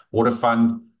Water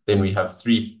Fund. Then we have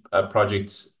 3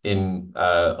 projects on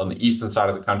the eastern side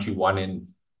of the country, one in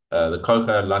the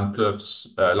Kouga,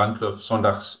 Landkloof,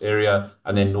 Sondags area,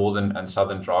 and then northern and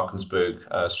southern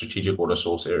Drakensberg strategic water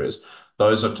source areas.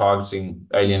 Those are targeting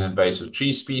alien invasive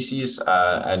tree species,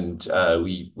 and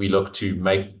we look to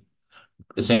make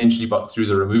essentially, but through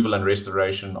the removal and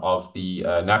restoration of the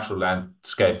natural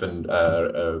landscape and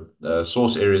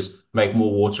source areas, make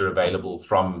more water available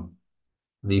from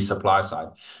the supply side.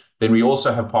 Then we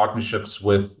also have partnerships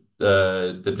with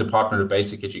the Department of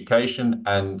Basic Education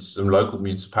and some local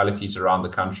municipalities around the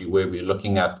country, where we're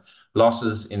looking at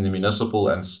losses in the municipal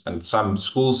and some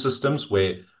school systems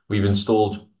where we've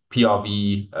installed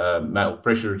PRV,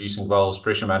 pressure reducing valves,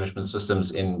 pressure management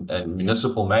systems in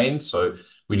municipal mains. So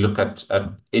we look at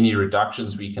any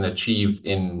reductions we can achieve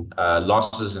in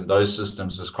losses in those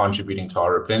systems as contributing to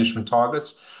our replenishment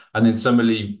targets. And then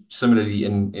similarly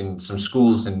in some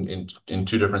schools in 2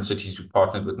 different cities, we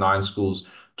partnered with 9 schools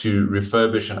to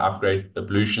refurbish and upgrade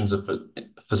ablutions of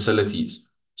facilities.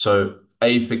 So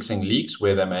fixing leaks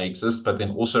where they may exist, but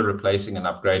then also replacing and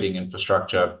upgrading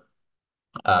infrastructure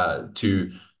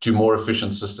to to more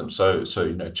efficient systems. So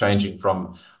changing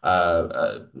from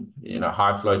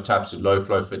high flow taps to low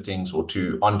flow fittings, or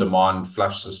to on-demand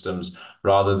flush systems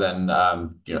rather than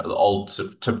the old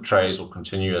tip trays or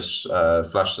continuous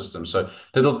flush systems. So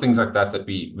little things like that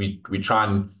we try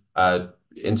and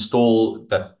install,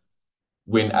 that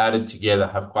when added together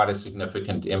have quite a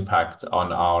significant impact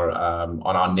on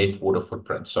our net water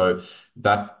footprint. So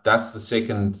that's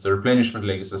the replenishment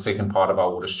leg is the second part of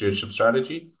our water stewardship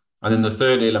strategy. And then the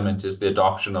third element is the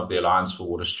adoption of the Alliance for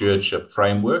Water Stewardship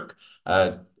framework.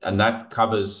 And that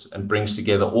covers and brings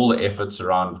together all the efforts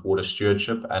around water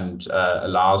stewardship, and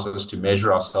allows us to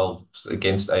measure ourselves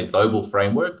against a global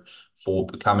framework for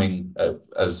becoming,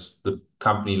 as the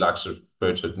company likes to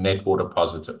refer to it, net water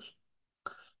positive.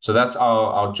 So that's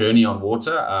our journey on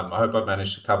water. I hope I've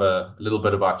managed to cover a little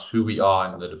bit about who we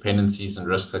are and the dependencies and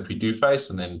risks that we do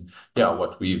face, and then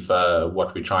what we're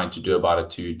trying to do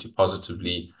about it to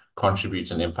positively contribute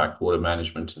and impact water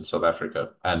management in South Africa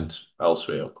and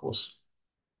elsewhere, of course.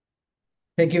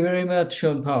 Thank you very much,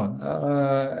 Mpho.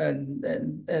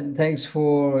 And thanks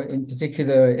for, in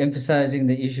particular, emphasizing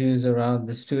the issues around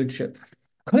the stewardship.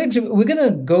 Colleagues, we're going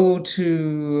to go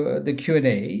to the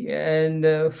Q&A. And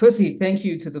firstly, thank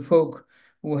you to the folk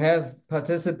who have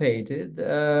participated.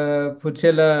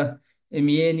 Putela,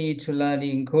 Imieni,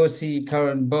 Tulani Nkosi,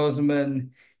 Karen Bosman,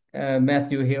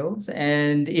 Matthew Hills,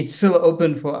 and it's still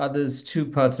open for others to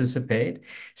participate.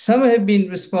 Some have been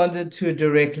responded to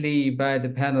directly by the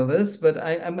panelists, but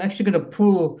I'm actually going to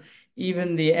pull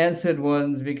even the answered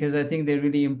ones because I think they're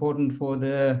really important for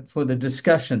the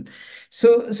discussion.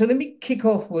 So let me kick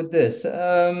off with this.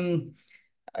 Tulani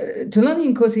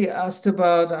Nkosi asked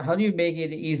about how do you make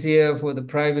it easier for the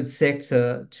private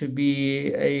sector to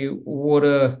be a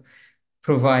water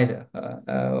provider,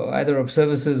 either of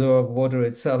services or of water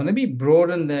itself. And let me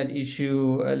broaden that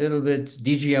issue a little bit.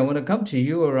 DG, I want to come to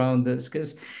you around this,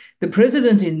 because the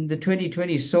president in the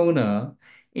 2020 SONA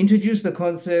introduced the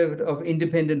concept of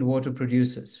independent water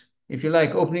producers, if you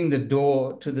like, opening the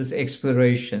door to this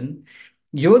exploration.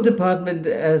 Your department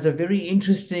has a very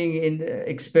interesting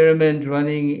experiment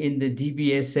running in the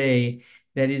DBSA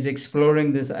that is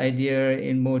exploring this idea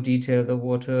in more detail, the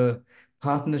Water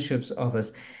Partnerships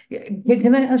Office.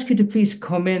 Can I ask you to please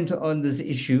comment on this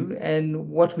issue and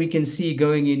what we can see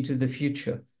going into the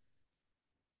future?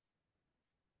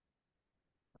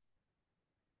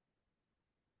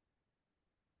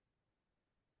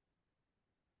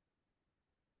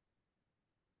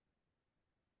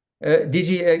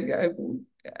 DG,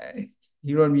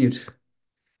 you're on mute.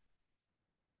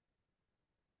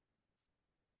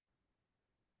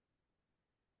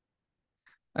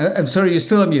 I'm sorry, you're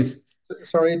still on mute.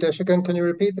 Sorry, Dhesigen, can you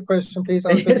repeat the question, please?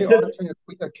 I was busy answering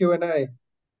a Q&A.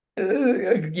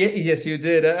 Yes, you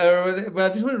did.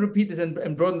 But I just want to repeat this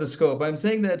and broaden the scope. I'm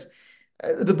saying that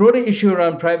the broader issue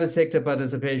around private sector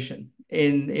participation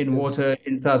in water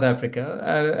in South Africa,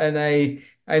 and I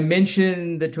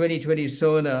mentioned the 2020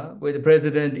 SONA, where the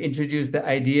president introduced the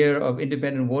idea of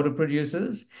independent water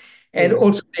producers, and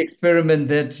also the experiment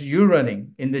that you're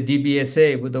running in the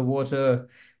DBSA with the Water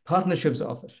Partnerships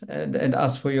Office, and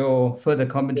ask for your further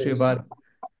commentary about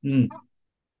it.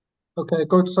 Okay,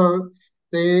 good. So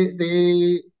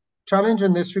the challenge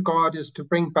in this regard is to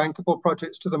bring bankable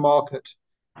projects to the market.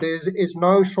 There is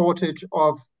no shortage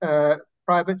of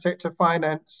private sector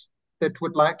finance that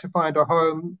would like to find a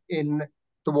home in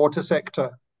the water sector.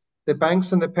 The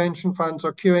banks and the pension funds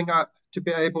are queuing up to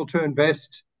be able to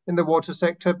invest in the water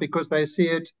sector because they see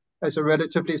it as a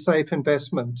relatively safe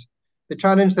investment. The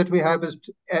challenge that we have is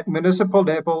at municipal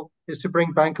level is to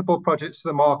bring bankable projects to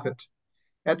the market.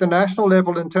 At the national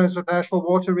level, in terms of national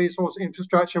water resource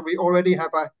infrastructure, we already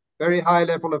have a very high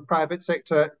level of private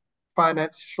sector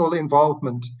financial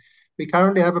involvement. We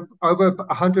currently have over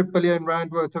 100 billion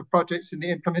rand worth of projects in the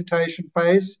implementation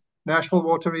phase, national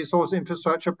water resource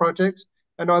infrastructure projects,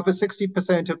 and over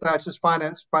 60% of that is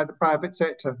financed by the private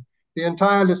sector. The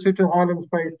entire Lesotho Highlands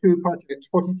Phase 2 project,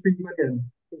 43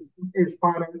 million, is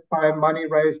financed by money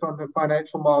raised on the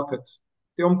financial markets.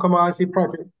 The Mookapele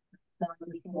project,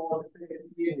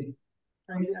 28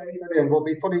 million, will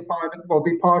be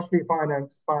partially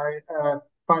financed by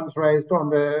funds raised on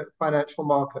the financial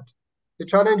market. The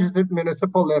challenge is at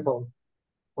municipal level,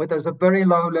 where there's a very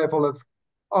low level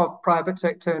of private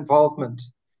sector involvement.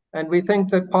 And we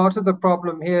think that part of the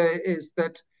problem here is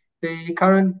that the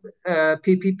current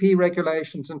PPP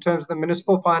regulations in terms of the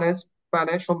Municipal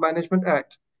Financial Management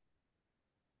Act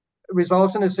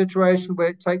result in a situation where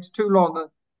it takes too long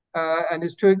and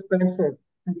is too expensive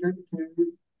to do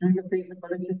the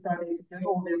feasibility studies, to get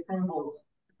all the approvals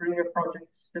to bring a project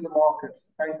to the market,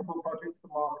 bankable project to the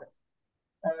market.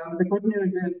 The good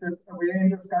news is that we're in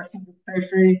discussions with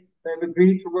Treasury. They've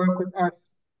agreed to work with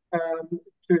us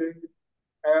to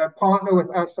partner with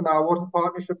us in our Water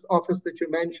Partnerships Office that you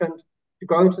mentioned, to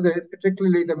go to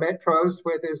particularly the metros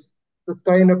where there's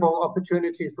sustainable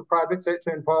opportunities for private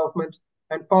sector involvement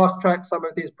and fast track some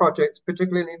of these projects,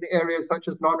 particularly in the areas such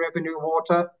as non-revenue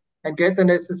water, and get the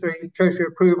necessary Treasury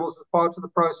approvals as part of the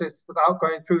process without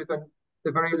going through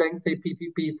the very lengthy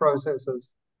PPP processes.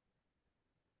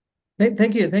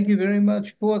 Thank you very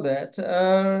much for that.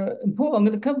 Paul, I'm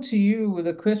going to come to you with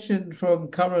a question from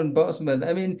Karen Bosman.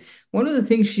 I mean, one of the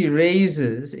things she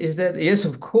raises is that, yes,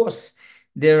 of course,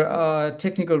 there are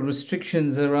technical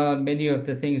restrictions around many of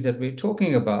the things that we're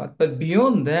talking about, but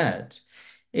beyond that,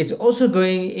 it's also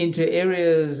going into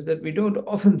areas that we don't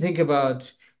often think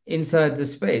about inside the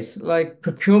space, like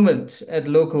procurement at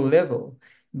local level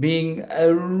being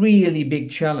a really big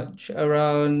challenge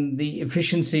around the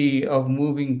efficiency of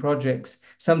moving projects,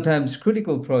 sometimes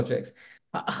critical projects.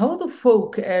 How are the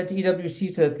folk at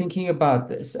EWCTA thinking about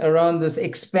this, around this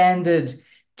expanded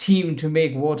team to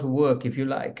make water work, if you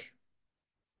like?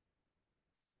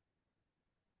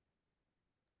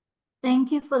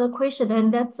 Thank you for the question,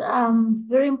 and that's a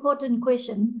very important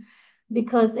question,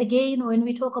 because again, when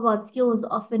we talk about skills,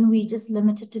 often we just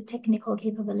limit it to technical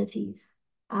capabilities.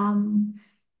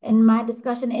 In my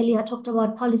discussion earlier, I talked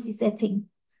about policy setting.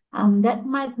 That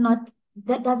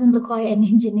doesn't require an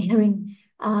engineering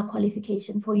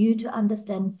qualification for you to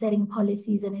understand setting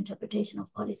policies and interpretation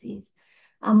of policies.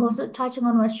 I'm also touching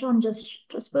on what Sean just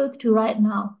spoke to right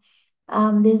now.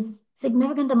 There's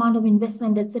significant amount of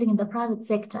investment that's sitting in the private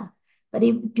sector. But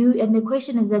and the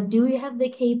question is that, do we have the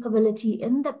capability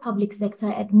in the public sector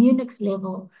at Munich's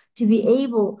level to be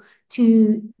able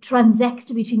to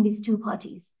transact between these two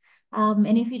parties?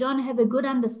 And if you don't have a good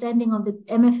understanding of the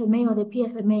MFMA or the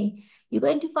PFMA, you're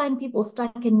going to find people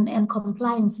stuck in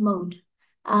compliance mode.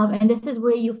 And this is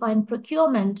where you find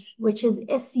procurement, which is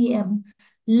SCM,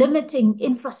 limiting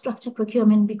infrastructure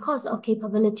procurement because of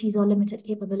capabilities or limited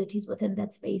capabilities within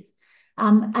that space.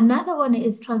 Another one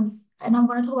is and I'm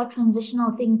going to talk about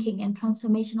transitional thinking and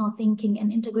transformational thinking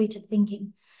and integrated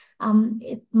thinking.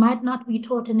 It might not be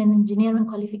taught in an engineering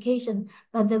qualification,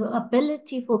 but the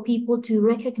ability for people to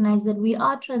recognize that we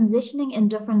are transitioning in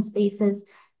different spaces.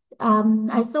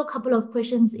 I saw a couple of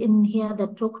questions in here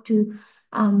that talk to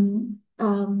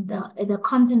the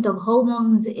content of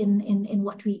hormones in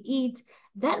what we eat.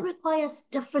 That requires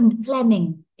different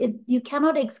planning. You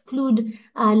cannot exclude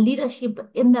leadership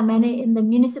in the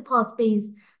municipal space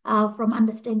from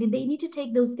understanding. They need to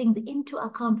take those things into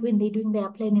account when they're doing their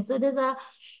planning. So there's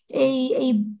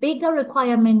a bigger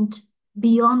requirement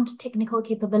beyond technical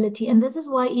capability. And this is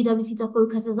why EWCTA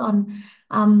focuses on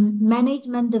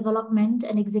management development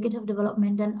and executive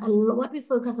development. And what we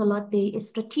focus a lot there is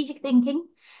strategic thinking,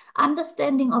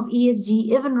 understanding of ESG.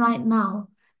 Even right now,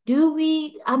 do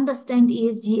we understand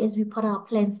ESG as we put our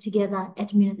plans together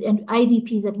at and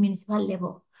IDPs at municipal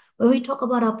level? When we talk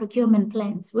about our procurement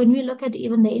plans, when we look at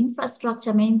even the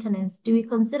infrastructure maintenance, do we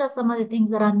consider some of the things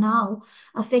that are now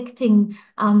affecting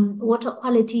water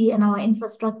quality and our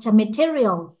infrastructure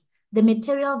materials? The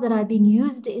materials that are being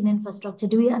used in infrastructure,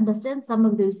 do we understand some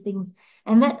of those things?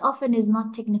 And that often is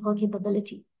not technical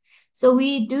capability. So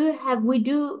we do,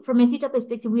 from a CETA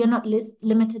perspective, we are not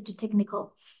limited to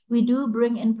technical. We do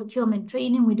bring in procurement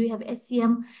training. We do have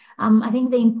SCM. I think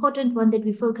the important one that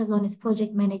we focus on is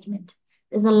project management.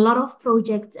 There's a lot of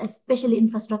projects, especially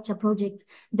infrastructure projects,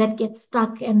 that get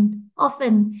stuck. And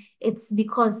often it's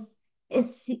because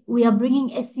we are bringing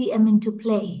SCM into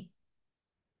play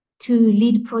to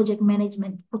lead project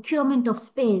management. Procurement of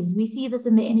space. We see this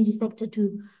in the energy sector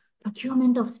too.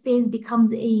 Procurement of space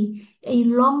becomes a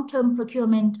long-term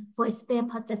procurement for a spare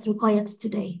part that's required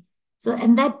today. So,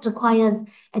 and that requires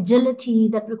agility,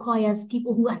 that requires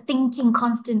people who are thinking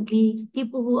constantly,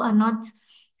 people who are not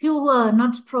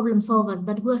problem solvers,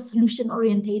 but who are solution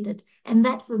orientated. And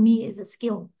that for me is a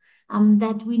skill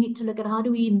that we need to look at. How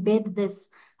do we embed this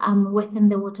within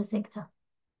the water sector?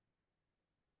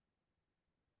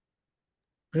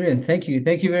 Brilliant. Thank you.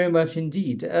 Thank you very much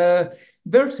indeed.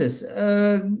 Bertus,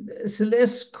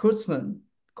 Celeste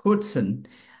Kurtzen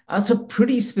asks a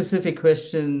pretty specific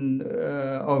question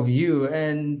of you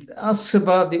and asks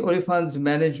about the Olifants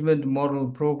Management Model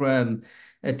Program,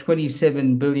 a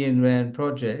 27 billion Rand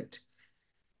project.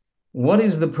 What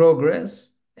is the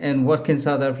progress and what can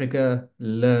South Africa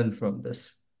learn from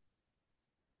this?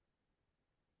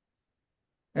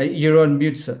 You're on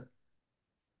mute, sir.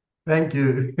 Thank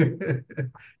you.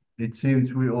 It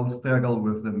seems we all struggle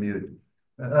with the mute.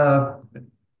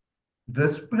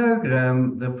 This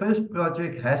program, the first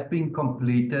project has been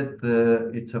completed.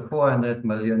 It's a 400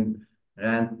 million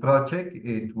rand project.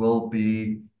 It will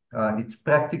be its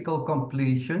practical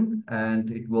completion,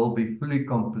 and it will be fully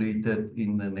completed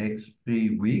in the next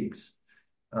 3 weeks.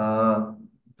 The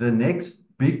next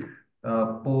big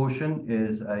portion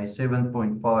is a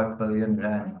 7.5 billion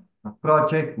rand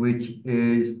project, which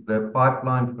is the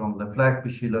pipeline from the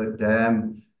Vlakbeshilo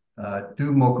Dam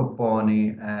to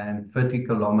Mookapele and 30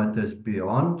 kilometers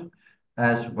beyond,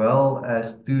 as well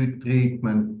as 2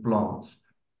 treatment plants.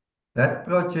 That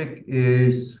project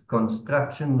is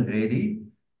construction ready.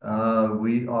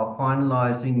 We are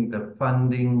finalizing the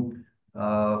funding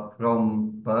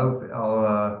from both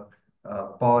our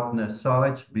partner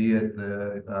sides, be it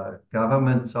the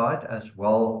government side as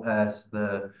well as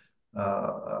the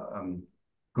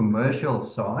commercial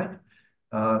side.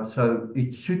 So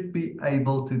it should be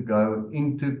able to go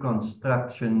into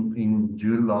construction in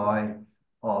July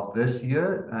of this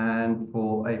year and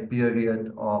for a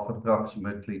period of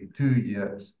approximately 2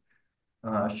 years.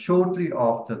 Shortly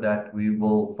after that, we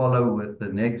will follow with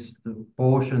the next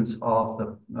portions of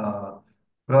the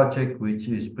project, which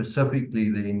is specifically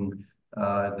then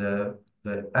the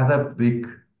other big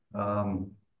raw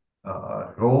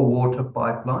water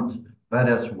pipelines, but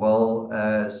as well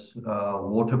as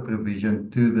water provision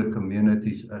to the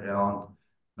communities around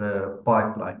the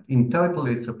pipeline. In total,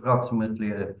 it's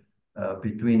approximately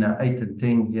between an 8 and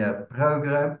 10 year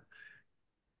program.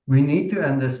 We need to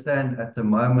understand at the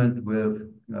moment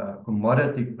with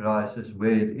commodity prices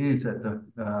where it is at the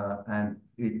and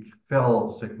it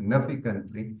fell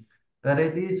significantly, that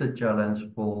it is a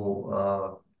challenge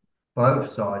for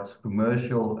both sides,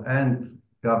 commercial and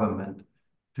government,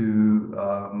 to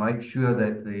make sure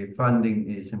that the funding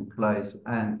is in place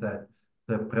and that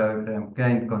the program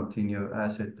can continue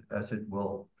as it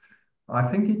will. I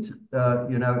think it's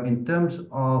in terms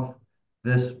of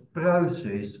this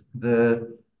process,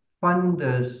 the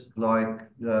funders like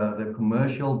the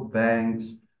commercial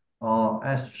banks are,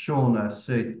 as Sean has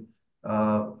said,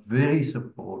 very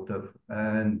supportive,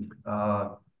 and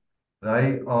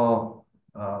they are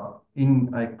in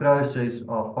a process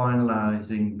of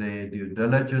finalizing their due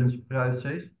diligence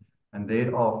process, and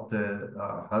thereafter,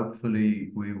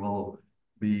 hopefully, we will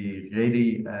be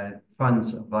ready and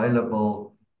funds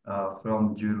available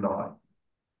from July.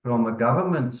 From a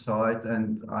government side,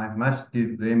 and I must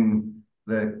give them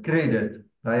the credit,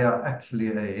 they are actually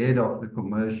ahead of the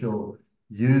commercial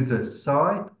user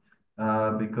side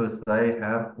because they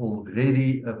have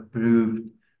already approved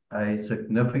a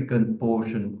significant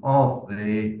portion of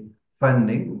their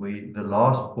funding. The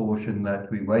last portion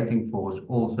that we're waiting for is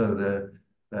also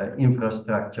the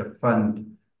infrastructure fund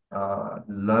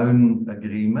loan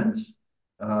agreements,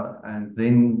 and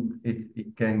then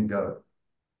it can go.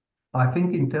 I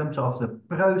think in terms of the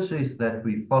process that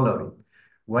we follow,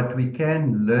 what we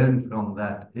can learn from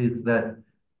that is that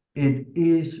it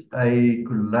is a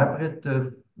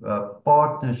collaborative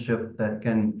partnership that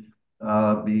can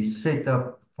be set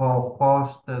up far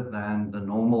faster than the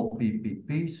normal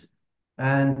PPPs,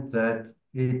 and that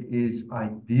it is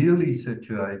ideally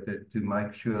situated to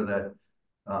make sure that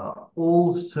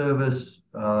all service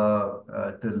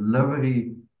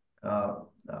delivery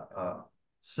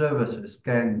services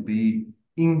can be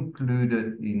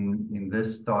included in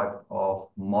this type of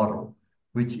model,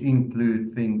 which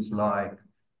include things like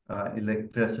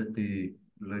electricity,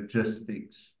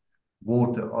 logistics,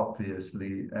 water,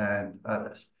 obviously, and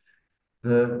others.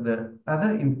 The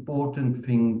other important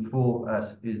thing for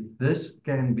us is this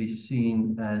can be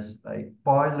seen as a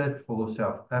pilot for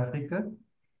South Africa,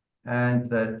 and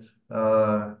that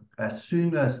as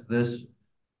soon as this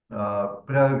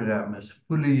program is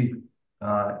fully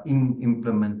in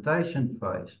implementation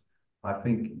phase, I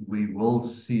think we will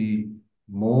see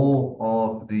more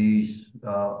of these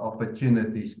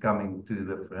opportunities coming to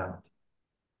the front.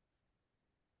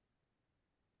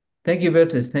 Thank you,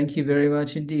 Bertus. Thank you very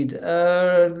much indeed.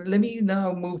 Let me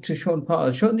now move to Sean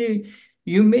Powell. Sean,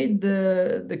 you made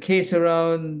the case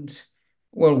around,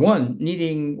 well, one,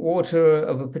 needing water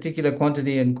of a particular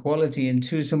quantity and quality, and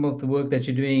two, some of the work that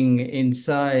you're doing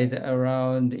inside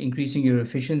around increasing your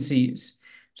efficiencies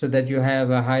so that you have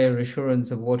a higher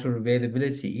assurance of water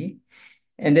availability.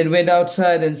 And then went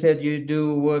outside and said you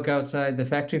do work outside the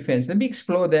factory fence. Let me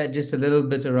explore that just a little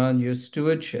bit around your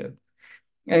stewardship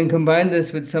and combine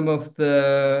this with some of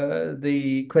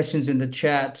the questions in the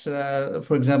chat.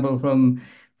 For example, from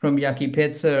Yaki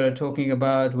Petzer talking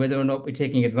about whether or not we're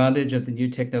taking advantage of the new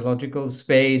technological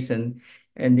space and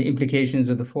the implications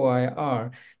of the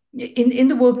 4IR. In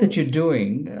the work that you're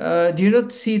doing, do you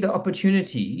not see the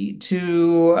opportunity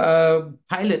to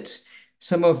pilot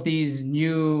some of these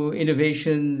new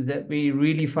innovations that we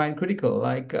really find critical,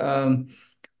 like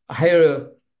higher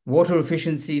water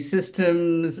efficiency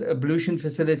systems, ablution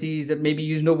facilities that maybe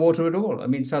use no water at all. I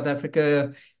mean, South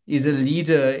Africa is a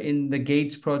leader in the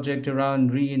Gates project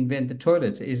around reinvent the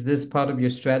toilet. Is this part of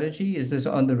your strategy? Is this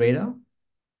on the radar?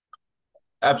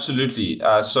 Absolutely.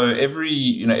 So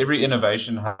every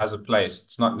innovation has a place.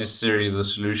 It's not necessarily the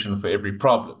solution for every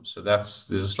problem. So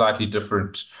there's a slightly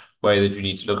different way that you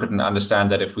need to look at and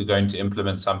understand that if we're going to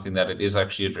implement something, that it is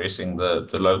actually addressing the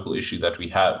local issue that we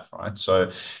have, right? So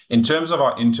in terms of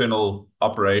our internal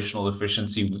operational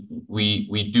efficiency,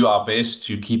 we do our best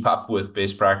to keep up with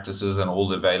best practices and all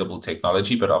the available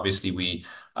technology, but obviously we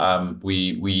are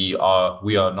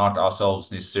not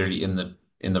ourselves necessarily in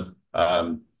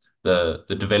the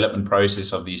development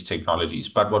process of these technologies.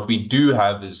 But what we do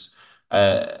have is,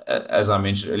 as I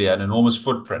mentioned earlier, an enormous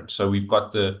footprint. So we've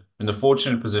got in the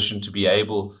fortunate position to be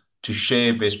able to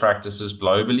share best practices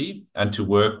globally and to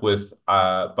work with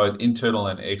both internal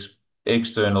and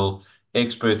external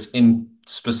experts in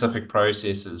specific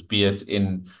processes, be it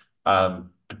in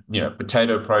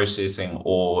potato processing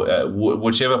or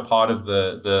whichever part of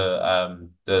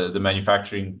the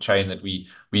manufacturing chain that we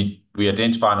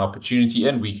identify an opportunity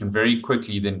in, we can very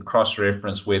quickly then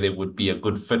cross-reference where there would be a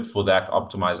good fit for that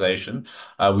optimization.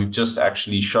 We've just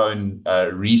actually shown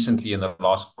recently in the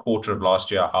last quarter of last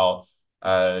year how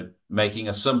making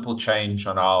a simple change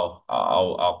on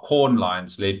our corn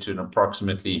lines led to an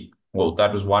approximately, well,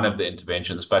 that was one of the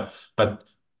interventions, but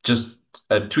just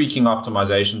tweaking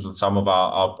optimizations on some of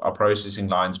our processing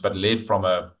lines, but led from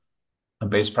a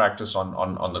best practice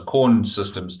on the corn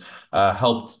systems,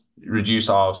 helped reduce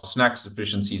our snacks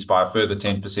efficiencies by a further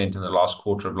 10% in the last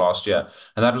quarter of last year.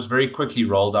 And that was very quickly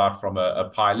rolled out from a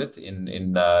pilot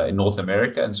in North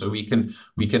America. And so we can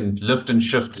lift and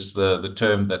shift is the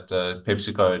term that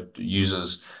PepsiCo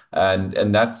uses.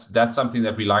 And that's something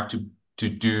that we like to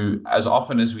do as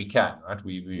often as we can, right?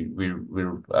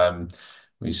 We're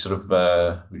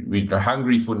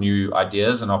hungry for new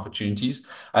ideas and opportunities.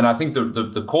 And I think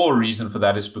the core reason for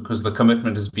that is because the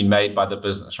commitment has been made by the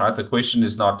business, right? The question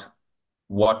is not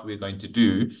what we're going to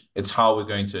do, it's how we're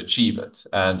going to achieve it.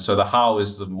 And so the how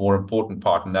is the more important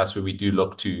part, and that's where we do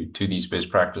look to these best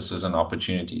practices and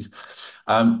opportunities.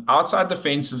 Outside the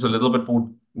fence is a little bit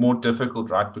more difficult,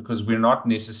 right? Because we're not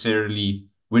necessarily,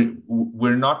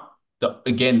 we're not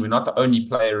the only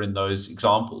player in those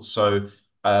examples. So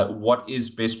what is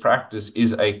best practice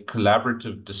is a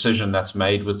collaborative decision that's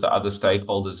made with the other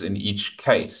stakeholders in each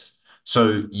case.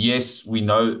 So yes, we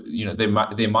know, there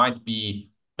might be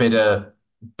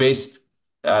best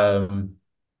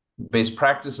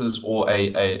practices or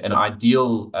an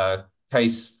ideal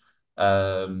case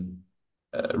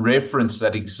reference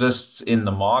that exists in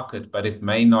the market, but it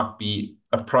may not be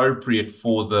appropriate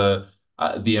for the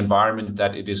environment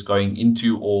that it is going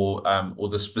into or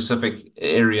the specific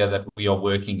area that we are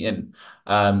working in.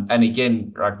 And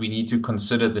again, right, we need to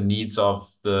consider the needs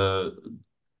of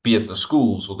be it the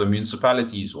schools or the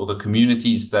municipalities or the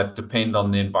communities that depend on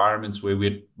the environments where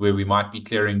we might be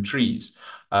clearing trees.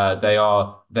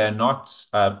 They're not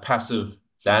passive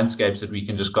landscapes that we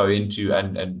can just go into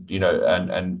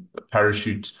and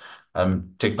parachute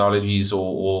technologies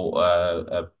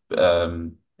or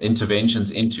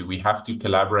interventions into. We have to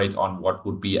collaborate on what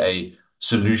would be a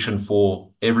solution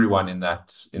for everyone in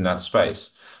that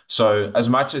space. So as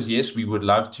much as, yes, we would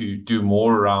love to do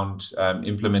more around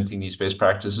implementing these best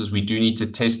practices, we do need to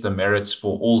test the merits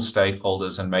for all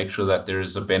stakeholders and make sure that there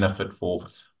is a benefit for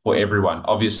everyone,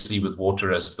 obviously with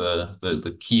water as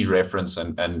the key reference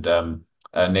and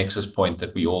nexus point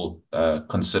that we all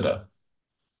consider.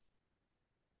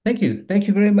 Thank you. Thank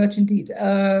you very much indeed.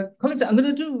 Colleagues, I'm going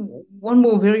to do one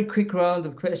more very quick round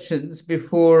of questions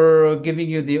before giving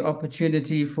you the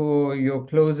opportunity for your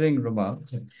closing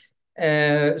remarks.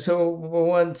 So we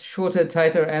want shorter,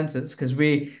 tighter answers because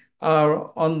we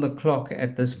are on the clock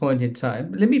at this point in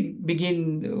time. Let me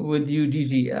begin with you,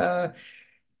 DG.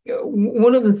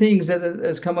 One of the things that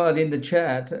has come out in the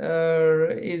chat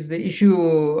is the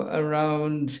issue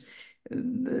around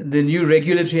the new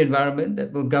regulatory environment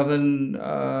that will govern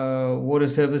water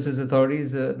services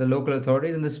authorities, the local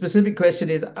authorities. And the specific question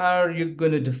is, are you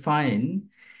going to define,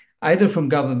 either from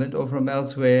government or from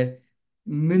elsewhere,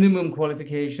 minimum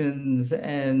qualifications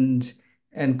and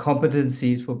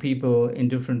competencies for people in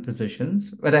different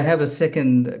positions? But I have a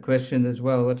second question as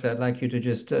well, which I'd like you to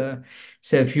just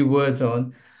say a few words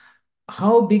on.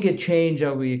 How big a change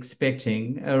are we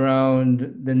expecting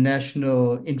around the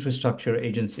National Infrastructure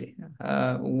Agency?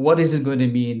 What is it going to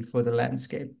mean for the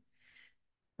landscape?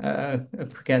 A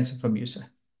quick answer from you, sir.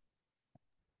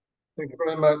 Thank you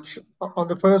very much. On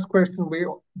the first question, we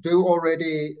do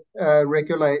already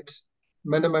regulate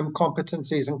minimum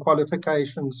competencies and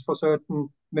qualifications for certain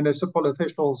municipal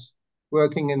officials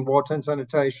working in water and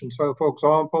sanitation. So, for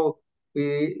example,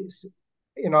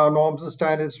 in our norms and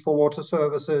standards for water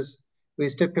services, we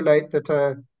stipulate that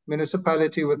a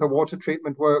municipality with a water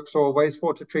treatment works or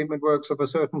wastewater treatment works of a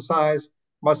certain size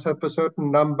must have a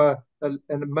certain number, a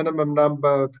minimum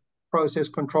number of process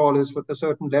controllers with a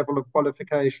certain level of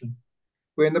qualification.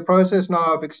 We're in the process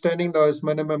now of extending those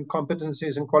minimum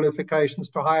competencies and qualifications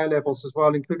to higher levels as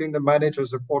well, including the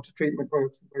managers of water treatment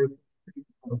works.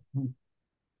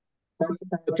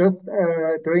 Just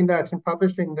doing that and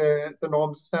publishing the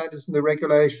norms, standards, and the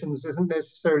regulations isn't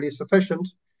necessarily sufficient.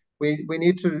 We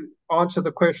need to answer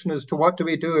the question as to what do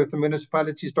we do if the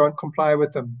municipalities don't comply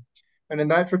with them. And in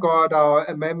that regard, our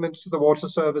amendments to the Water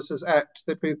Services Act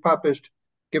that we've published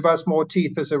give us more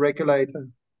teeth as a regulator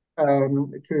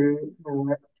to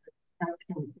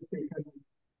actions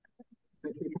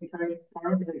that we can take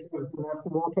currently in the National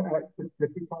Water Act that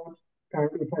we can't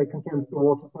currently take in terms of the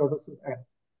Water Services Act.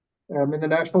 In terms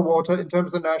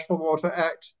of the National Water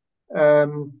Act,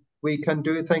 we can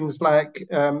do things like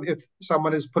if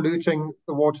someone is polluting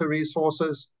the water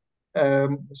resources,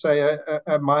 say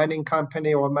a mining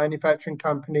company or a manufacturing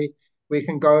company, we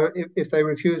can go, if they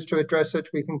refuse to address it,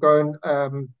 we can go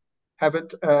and have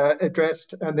it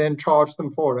addressed and then charge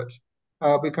them for it.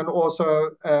 We can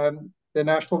also, the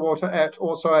National Water Act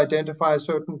also identifies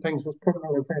certain things as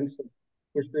criminal offences,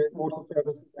 which the Water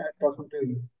Services Act doesn't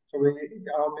do. So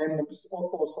our amendments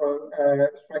also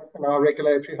strengthen our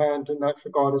regulatory hand in that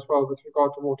regard as well with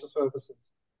regard to water services.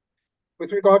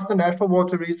 With regard to the National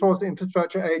Water Resource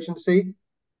Infrastructure Agency,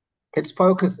 its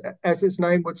focus, as its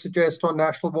name would suggest, on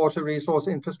national water resource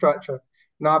infrastructure.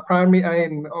 And our primary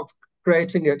aim of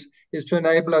creating it is to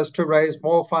enable us to raise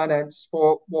more finance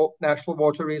for national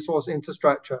water resource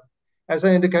infrastructure. As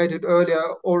I indicated earlier,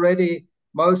 already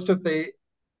most of the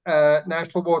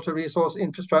national water resource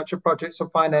infrastructure projects are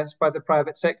financed by the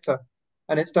private sector,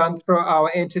 and it's done through our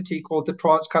entity called the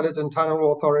Trans-Caledon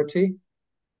Tunnel Authority.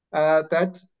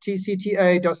 That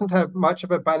TCTA doesn't have much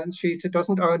of a balance sheet. It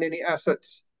doesn't own any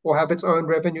assets or have its own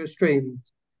revenue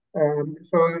streams.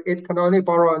 So it can only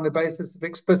borrow on the basis of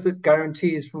explicit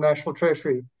guarantees from National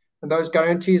Treasury, and those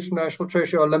guarantees from National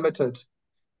Treasury are limited.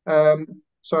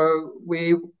 So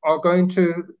we are going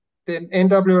to, the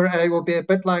NWRA will be a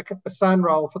bit like a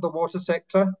SANRAL for the water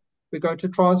sector. We're going to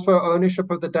transfer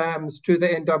ownership of the dams to the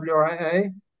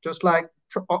NWRA, just like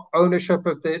ownership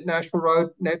of the National Road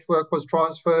Network was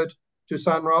transferred to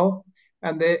SANRAL.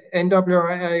 And the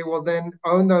NWRA will then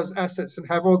own those assets and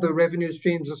have all the revenue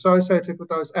streams associated with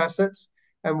those assets.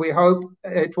 And we hope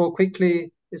it will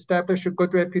quickly establish a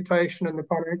good reputation in the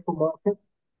financial market,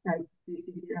 as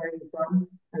TCTA has done.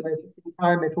 And at the same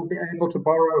time, it will be able to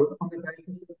borrow on the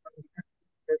basis of those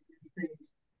revenue streams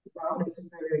without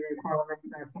necessarily requiring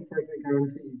national treasury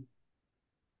guarantees.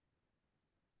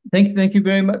 Thank you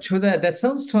very much for that. That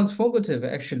sounds transformative,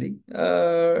 actually,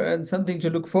 and something to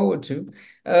look forward to.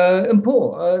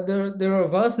 Mpho, there are a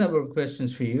vast number of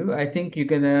questions for you. I think you're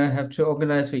going to have to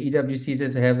organize for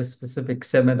EWCZ to have a specific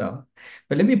seminar.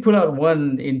 But let me pull out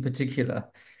one in particular.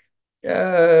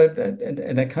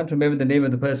 And I can't remember the name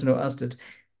of the person who asked it.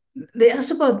 They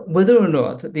asked about whether or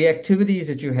not the activities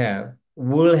that you have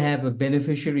will have a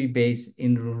beneficiary base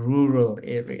in rural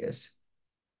areas.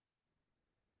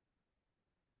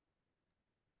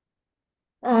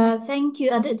 Thank you.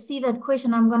 I did see that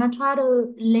question. I'm going to try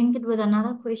to link it with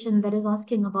another question that is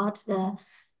asking about the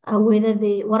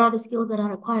what are the skills that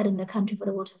are required in the country for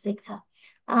the water sector.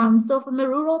 So from a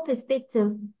rural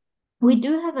perspective, we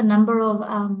do have a number of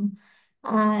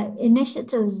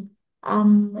initiatives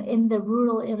in the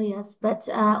rural areas, but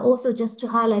also just to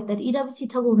highlight that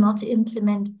EWCZ will not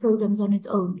implement programs on its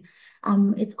own.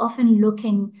 It's often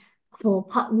looking for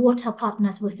water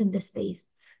partners within the space.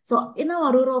 So in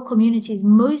our rural communities,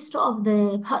 most of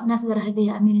the partners that are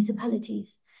there are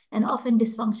municipalities, and often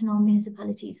dysfunctional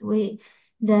municipalities where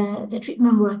the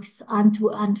treatment works aren't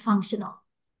functional.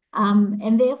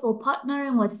 And therefore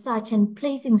partnering with such and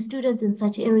placing students in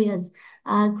such areas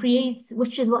creates,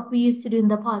 which is what we used to do in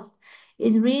the past,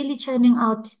 is really churning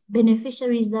out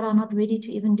beneficiaries that are not ready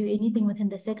to even do anything within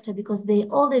the sector because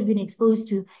all they've been exposed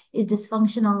to is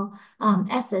dysfunctional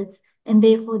assets, and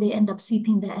therefore they end up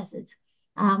sweeping their assets.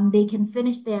 They can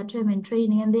finish their term in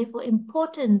training, and therefore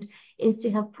important is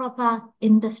to have proper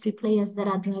industry players that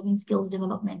are driving skills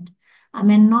development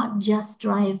and not just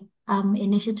drive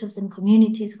initiatives in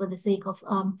communities for the sake of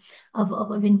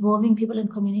involving people in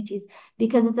communities,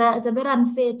 because it's a bit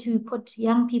unfair to put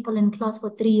young people in class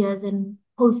for 3 years and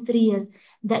post 3 years,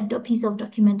 that piece of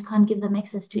document can't give them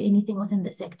access to anything within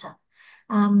the sector.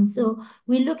 So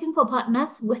we're looking for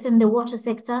partners within the water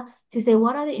sector to say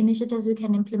what are the initiatives we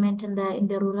can implement in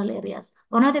the rural areas.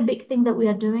 One of the big things that we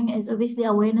are doing is obviously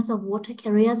awareness of water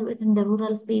carriers within the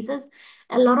rural spaces.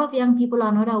 A lot of young people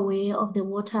are not aware of the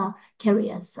water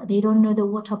carriers. They don't know the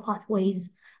water pathways.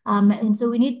 And so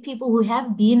we need people who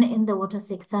have been in the water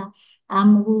sector,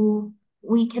 who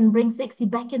we can bring sexy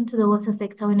back into the water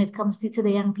sector when it comes to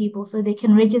the young people, so they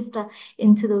can register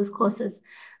into those courses.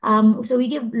 So we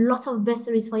give lots of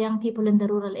bursaries for young people in the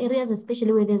rural areas,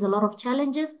 especially where there's a lot of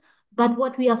challenges. But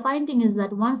what we are finding is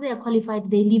that once they are qualified,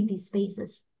 they leave these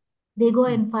spaces. They go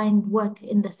and find work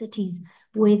in the cities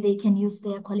where they can use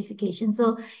their qualification.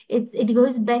 So it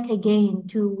goes back again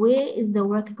to where is the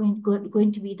work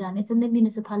going to be done? It's in the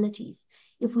municipalities.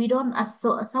 If we don't,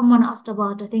 someone asked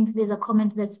about, I think there's a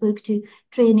comment that spoke to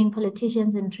training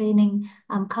politicians and training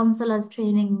councillors,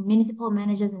 training municipal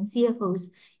managers and CFOs.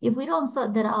 If we don't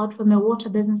sort that out from a water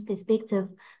business perspective,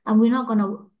 and we are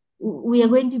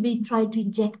going to be trying to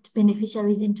inject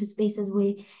beneficiaries into spaces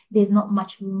where there's not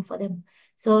much room for them.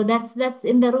 So that's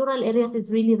in the rural areas. It's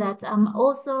really that.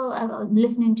 Also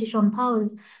listening to Sean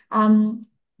Powers,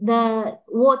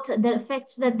 the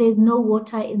fact that there's no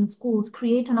water in schools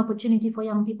create an opportunity for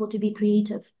young people to be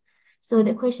creative. So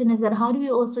the question is that how do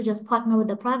we also just partner with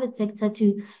the private sector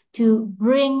to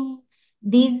bring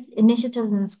these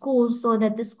initiatives in schools so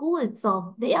that the school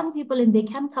itself, the young people, and they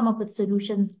can come up with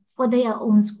solutions for their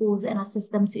own schools and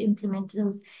assist them to implement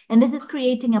those. And this is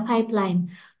creating a pipeline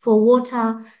for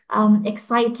water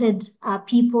excited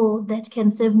people that can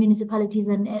serve municipalities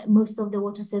and most of the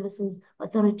water services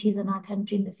authorities in our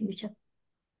country in the future.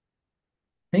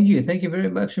 Thank you. Thank you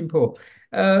very much, Mpho.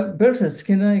 Bertus,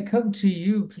 can I come to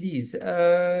you, please?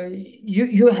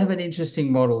 You have an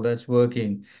interesting model that's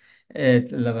working at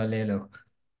Lebalelo.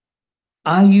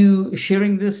 Are you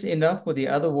sharing this enough with the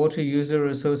other water user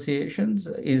associations?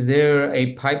 Is there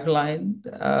a pipeline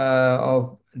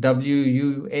of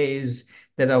WUAs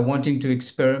that are wanting to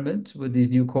experiment with these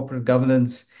new corporate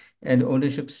governance and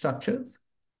ownership structures?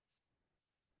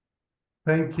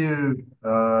 Thank you,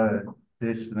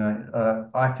 Desna.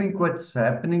 I think what's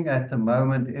happening at the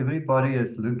moment, everybody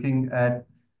is looking at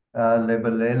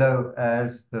Lebalelo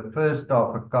as the first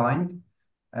of a kind.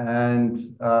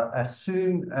 And as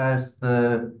soon as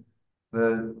the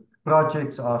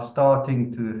projects are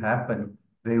starting to happen,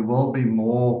 there will be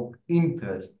more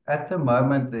interest. At the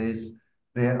moment,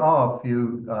 there are a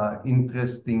few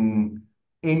interesting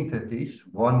entities,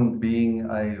 one being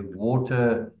a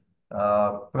water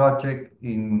project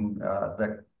in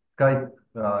the Cape,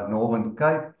 Northern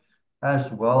Cape,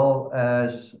 as well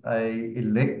as a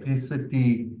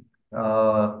electricity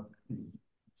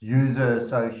user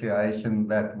association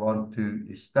that want to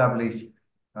establish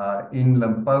in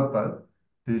Limpopo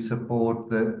to support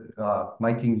the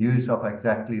making use of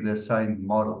exactly the same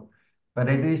model. But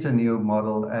it is a new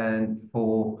model, and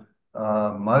for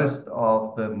most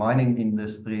of the mining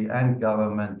industry and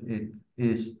government, it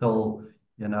is still,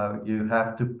 you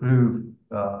have to prove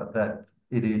that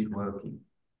it is working.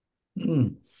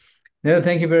 No,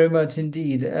 thank you very much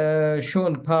indeed.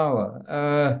 Sean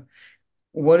Power,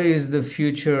 what is the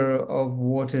future of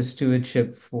water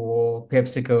stewardship for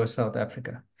PepsiCo South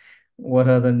Africa? What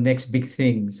are the next big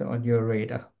things on your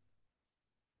radar?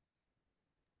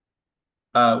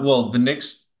 Well, the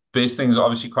next best thing is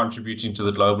obviously contributing to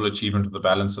the global achievement of the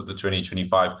balance of the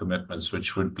 2025 commitments,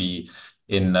 which would be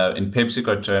in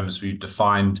PepsiCo terms, we've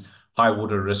defined high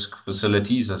water risk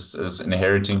facilities as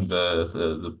inheriting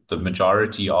the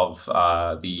majority of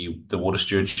the water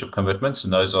stewardship commitments,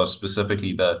 and those are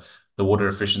specifically the water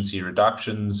efficiency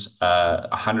reductions,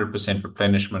 100%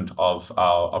 replenishment of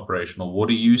our operational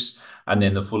water use, and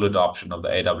then the full adoption of the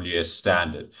AWS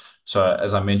standard. So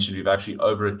as I mentioned, we've actually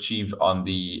overachieved on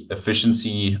the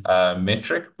efficiency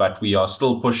metric, but we are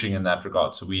still pushing in that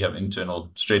regard. So we have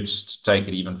internal stretches to take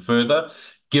it even further.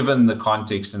 Given the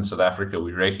context in South Africa,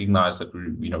 we recognize that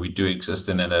we do exist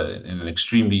in an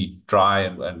extremely dry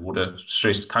and water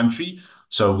stressed country.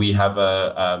 So we have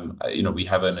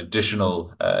an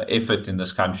additional effort in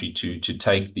this country to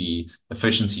take the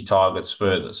efficiency targets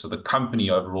further. So the company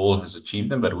overall has achieved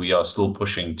them, but we are still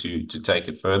pushing to take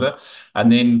it further.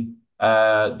 And then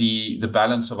the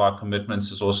balance of our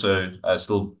commitments is also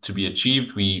still to be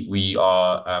achieved. We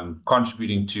are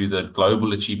contributing to the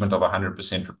global achievement of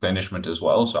 100% replenishment as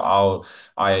well. So our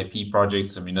IAP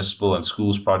projects and municipal and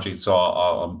schools projects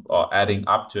are adding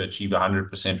up to achieve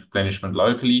 100% replenishment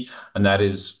locally, and that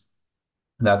is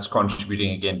That's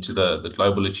contributing again to the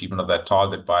global achievement of that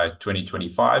target by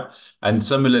 2025. And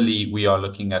similarly, we are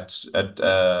looking at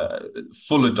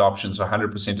full adoption, so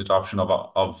 100% adoption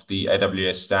of the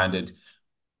AWS standard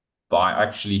by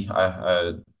actually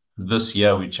this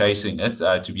year. We're chasing it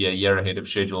to be a year ahead of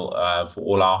schedule for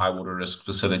all our high water risk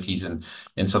facilities in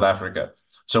South Africa.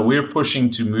 So we're pushing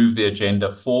to move the agenda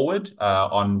forward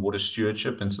on water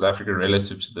stewardship in South Africa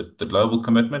relative to the global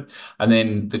commitment. And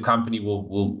then the company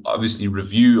will obviously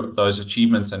review those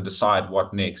achievements and decide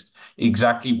what next.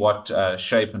 Exactly what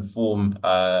shape and form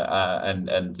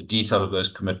and the detail of those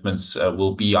commitments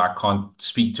will be, I can't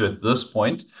speak to at this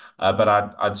point. But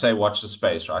I'd say watch the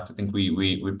space, right? I think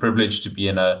we're privileged to be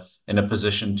in a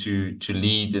position to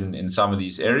lead in some of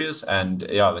these areas, and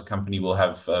yeah, the company will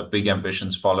have big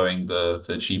ambitions following the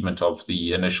achievement of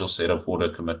the initial set of water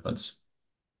commitments.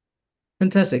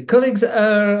 Fantastic. Colleagues,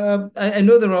 I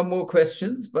know there are more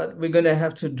questions, but we're going to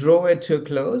have to draw it to a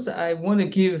close. I want to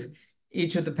give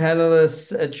each of the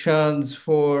panelists a chance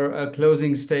for a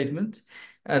closing statement.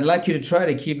 I'd like you to try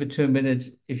to keep it to a minute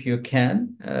if you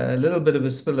can. A little bit of a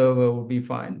spillover will be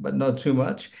fine, but not too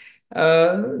much.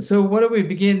 So why don't we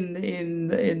begin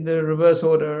in the reverse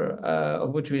order of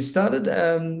which we started?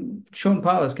 Sean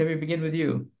Powers, can we begin with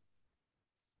you?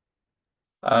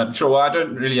 Sure. Well, I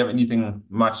don't really have anything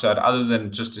much to add other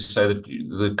than just to say that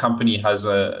the company has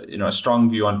a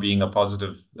strong view on being a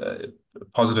positive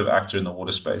actor in the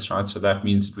water space, right? So that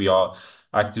means that we are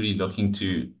actively looking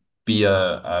to be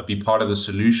part of the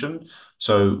solution.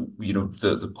 So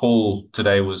the call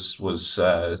today was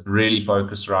really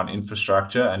focused around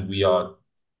infrastructure, and we are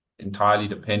entirely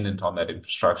dependent on that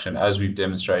infrastructure. And as we've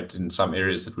demonstrated in some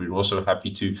areas, that we're also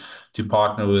happy to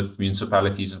partner with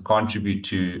municipalities and contribute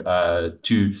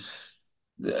to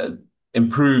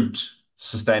improved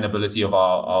sustainability of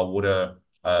our water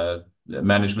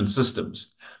management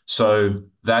systems. So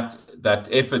that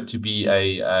effort to be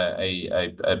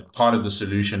a part of the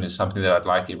solution is something that I'd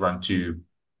like everyone to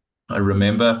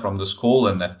remember from this call,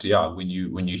 and that when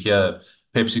you hear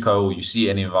PepsiCo or you see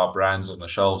any of our brands on the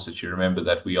shelves, that you remember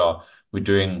that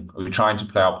we're trying to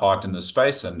play our part in this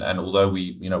space, and although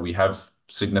we have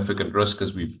significant risk,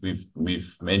 as we've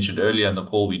mentioned earlier in the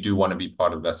call, we do want to be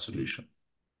part of that solution.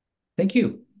 Thank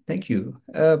you.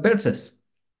 Bertus.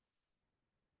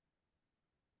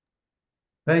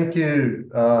 Thank you.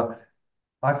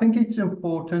 I think it's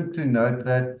important to note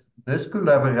that this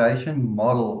collaboration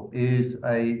model is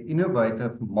an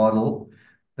innovative model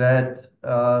that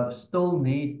still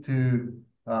need to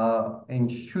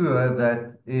ensure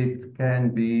that it can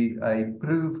be a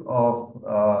proof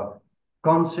of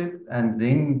concept and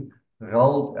then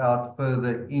rolled out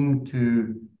further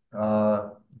into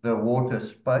the water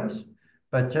space.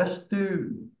 But just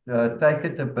to take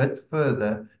it a bit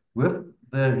further, with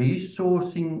the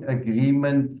resourcing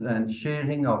agreement and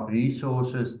sharing of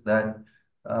resources that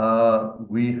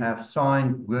we have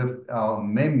signed with our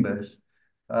members,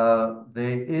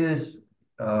 there is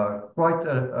quite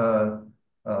a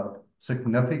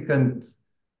significant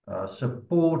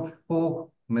support for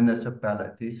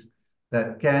municipalities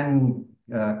that can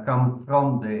come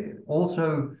from there.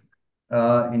 Also,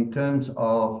 in terms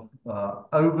of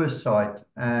oversight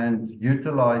and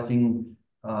utilizing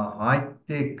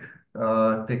high-tech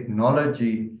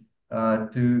technology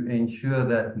to ensure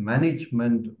that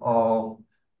management of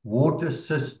water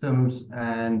systems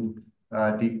and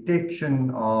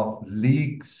detection of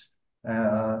leaks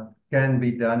can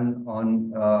be done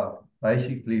on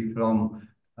basically from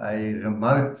a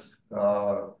remote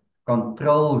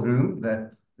control room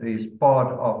that is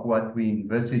part of what we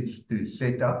envisage to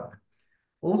set up.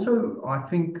 Also, I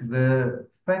think the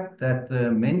fact that the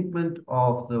amendment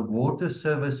of the Water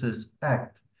Services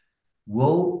Act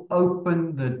will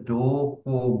open the door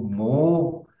for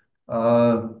more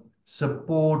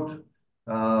support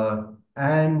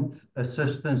and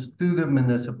assistance to the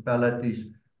municipalities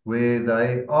where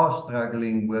they are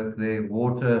struggling with their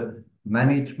water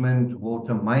management,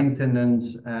 water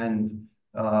maintenance, and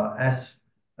as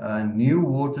new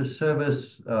water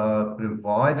service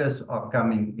providers are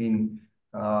coming in,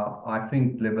 I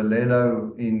think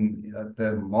Lebalelo, in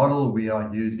the model we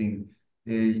are using,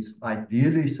 is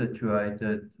ideally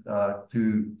situated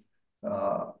to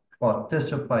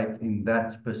participate in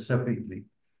that specifically.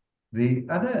 The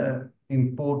other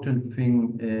important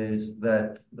thing is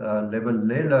that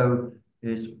Lebalelo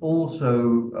is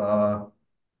also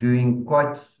doing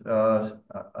quite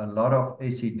a lot of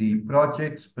SED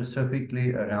projects,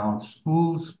 specifically around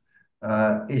schools,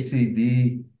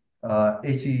 ECD,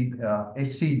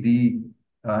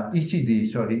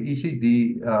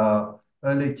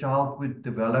 early childhood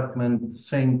development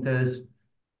centers,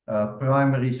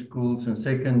 primary schools and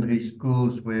secondary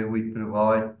schools where we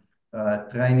provide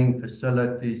training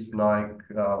facilities like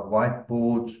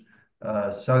whiteboards,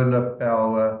 solar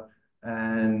power,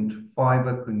 and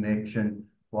fiber connection.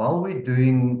 While we're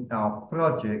doing our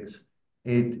projects,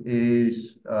 it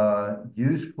is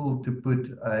useful to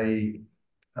put a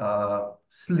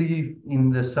sleeve in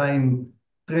the same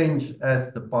trench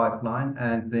as the pipeline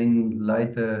and then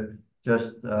later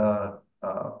just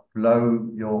blow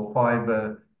your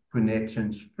fiber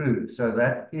connections through. So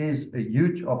that is a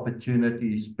huge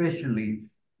opportunity, especially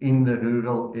in the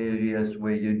rural areas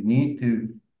where you need to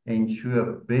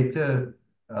ensure better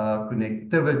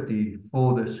connectivity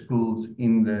for the schools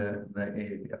in the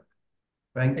area.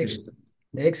 Thank you. Excellent.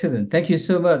 Excellent. Thank you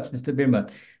so much, Mr. Bierman.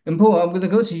 Mpho, I'm going to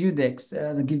go to you next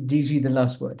and give DG the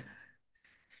last word.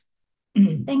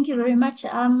 Thank you very much.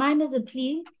 Mine is a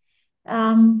plea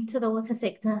to the water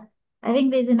sector. I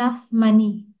think there's enough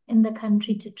money in the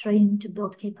country to train, to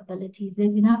build capabilities.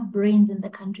 There's enough brains in the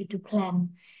country to plan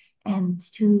and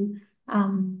to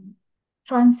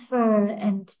transfer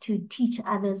and to teach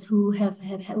others who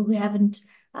haven't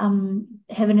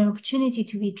having an opportunity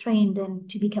to be trained and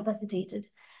to be capacitated.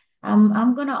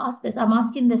 I'm going to ask this. I'm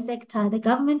asking the sector. The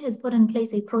government has put in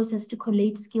place a process to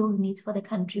collate skills needs for the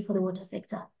country for the water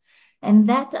sector. And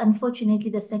that, unfortunately,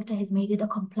 the sector has made it a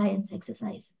compliance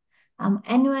exercise.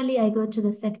 Annually, I go to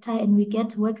the sector and we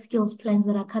get work skills plans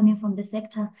that are coming from the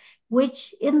sector,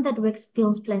 which in that work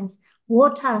skills plans,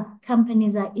 water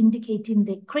companies are indicating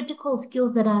the critical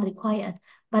skills that are required.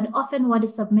 But often what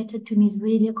is submitted to me is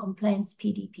really a compliance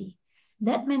PDP.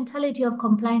 That mentality of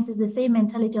compliance is the same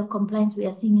mentality of compliance we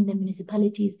are seeing in the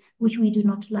municipalities, which we do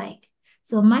not like.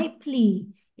 So my plea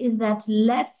is that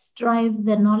let's drive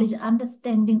the knowledge,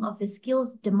 understanding of the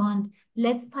skills demand.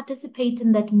 Let's participate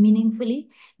in that meaningfully,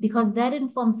 because that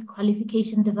informs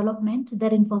qualification development,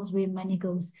 that informs where money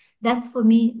goes. That's for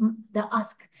me, the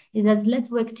ask is that let's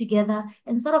work together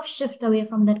and sort of shift away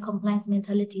from that compliance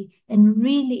mentality and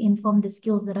really inform the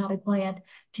skills that are required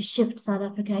to shift South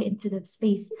Africa into the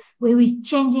space where we're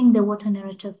changing the water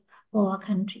narrative for our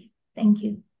country. Thank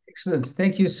you. Excellent.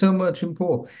 Thank you so much,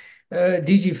 Mpho.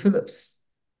 DG Phillips,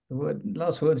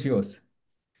 last word's yours.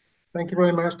 Thank you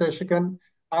very much, Dhesigen.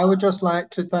 I would just like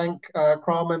to thank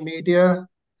Krama Media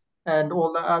and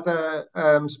all the other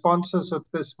sponsors of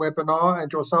this webinar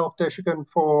and yourself, Dhesigen,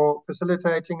 for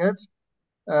facilitating it.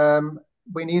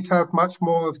 We need to have much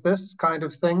more of this kind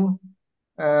of thing.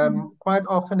 Quite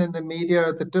often in the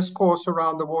media, the discourse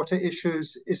around the water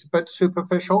issues is a bit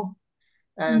superficial.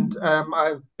 And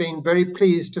I've been very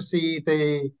pleased to see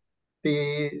the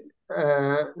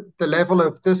level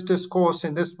of this discourse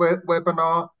in this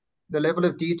webinar, the level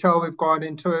of detail we've gone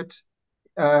into it,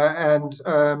 and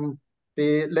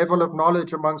the level of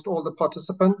knowledge amongst all the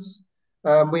participants.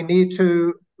 We need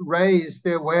to raise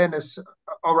the awareness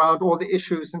around all the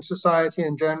issues in society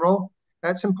in general.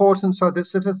 That's important so that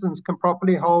citizens can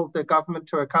properly hold their government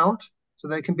to account, so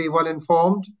they can be well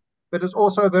informed. But it's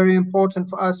also very important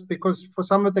for us because for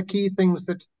some of the key things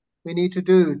that we need to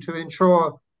do to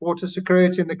ensure water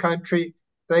security in the country,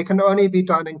 they can only be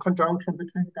done in conjunction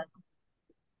between government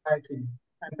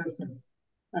and business.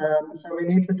 So we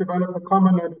need to develop a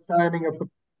common understanding of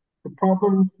the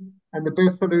problems and the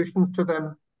best solutions to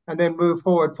them and then move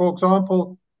forward. For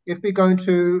example, if we're going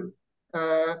to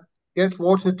get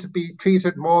water to be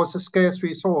treated more as a scarce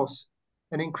resource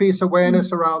and increase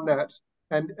awareness around that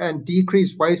and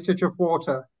decrease wastage of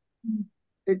water,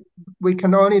 we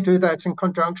can only do that in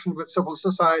conjunction with civil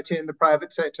society and the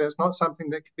private sector. It's not something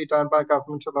that can be done by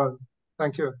government alone.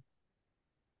 Thank you.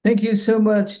 Thank you so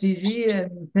much, DG,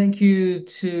 and thank you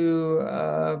to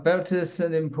Bertus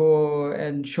and Mpho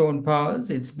and Sean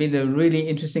Powers. It's been a really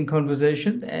interesting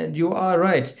conversation, and you are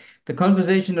right. The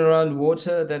conversation around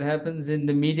water that happens in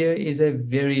the media is a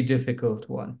very difficult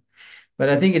one. But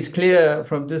I think it's clear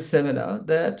from this seminar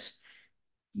that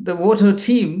the water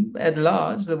team at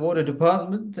large, the water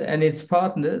department and its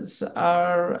partners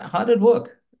are hard at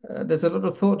work. There's a lot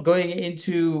of thought going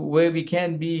into where we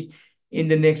can be in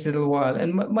the next little while.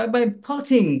 And my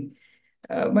parting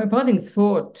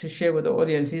thought to share with the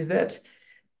audience is that,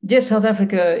 yes, South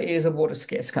Africa is a water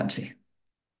scarce country.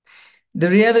 The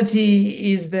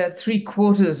reality is that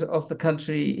 3/4 of the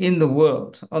country in the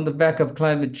world on the back of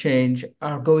climate change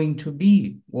are going to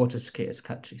be water scarce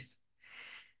countries.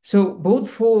 So both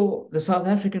for the South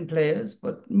African players,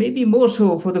 but maybe more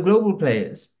so for the global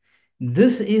players,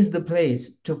 this is the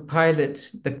place to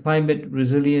pilot the climate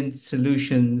resilient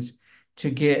solutions to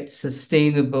get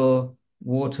sustainable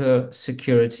water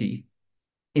security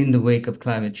in the wake of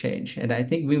climate change. And I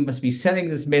think we must be selling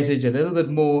this message a little bit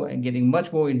more and getting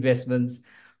much more investments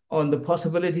on the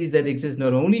possibilities that exist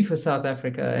not only for South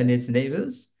Africa and its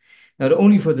neighbors, not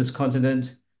only for this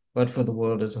continent, but for the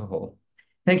world as a whole.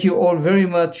 Thank you all very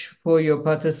much for your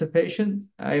participation.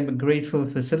 I'm a grateful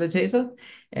facilitator,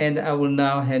 and I will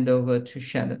now hand over to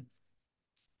Shannon.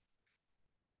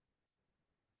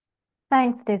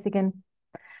 Thanks, Dhesigen.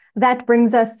 That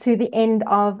brings us to the end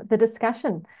of the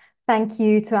discussion. Thank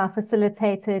you to our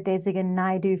facilitator, Dhesigen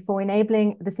Naidoo, for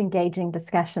enabling this engaging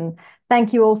discussion.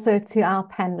 Thank you also to our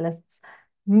panelists,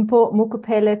 Mpho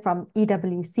Mookapele from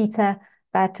EWCTA,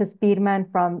 Bertus Bierman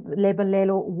from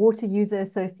Lebalelo Water User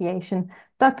Association,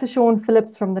 Dr. Sean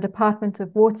Phillips from the Department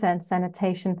of Water and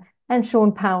Sanitation, and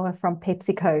Sean Power from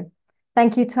PepsiCo.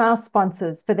 Thank you to our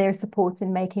sponsors for their support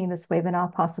in making this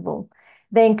webinar possible.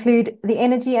 They include the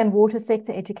Energy and Water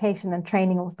Sector Education and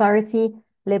Training Authority,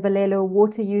 Lebalelo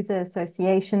Water User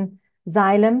Association,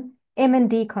 Xylem,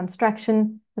 M&D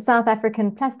Construction, the South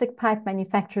African Plastic Pipe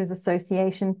Manufacturers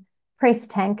Association, Press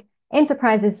Tank,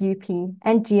 Enterprises UP,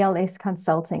 and GLS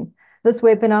Consulting. This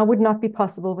webinar would not be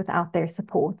possible without their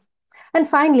support. And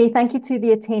finally, thank you to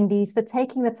the attendees for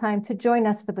taking the time to join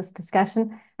us for this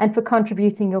discussion and for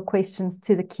contributing your questions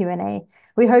to the Q&A.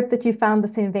 We hope that you found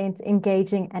this event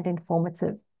engaging and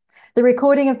informative. The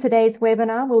recording of today's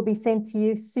webinar will be sent to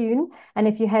you soon, and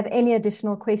if you have any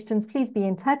additional questions, please be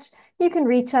in touch. You can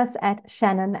reach us at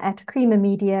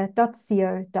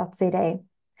shannon@creamermedia.co.za.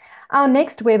 Our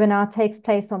next webinar takes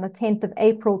place on the 10th of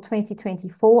April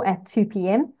 2024 at 2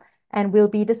 p.m. and we'll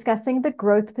be discussing the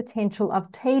growth potential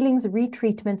of tailings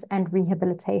retreatment and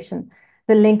rehabilitation.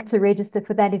 The link to register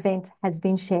for that event has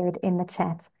been shared in the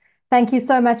chat. Thank you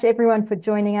so much, everyone, for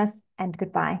joining us, and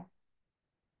goodbye.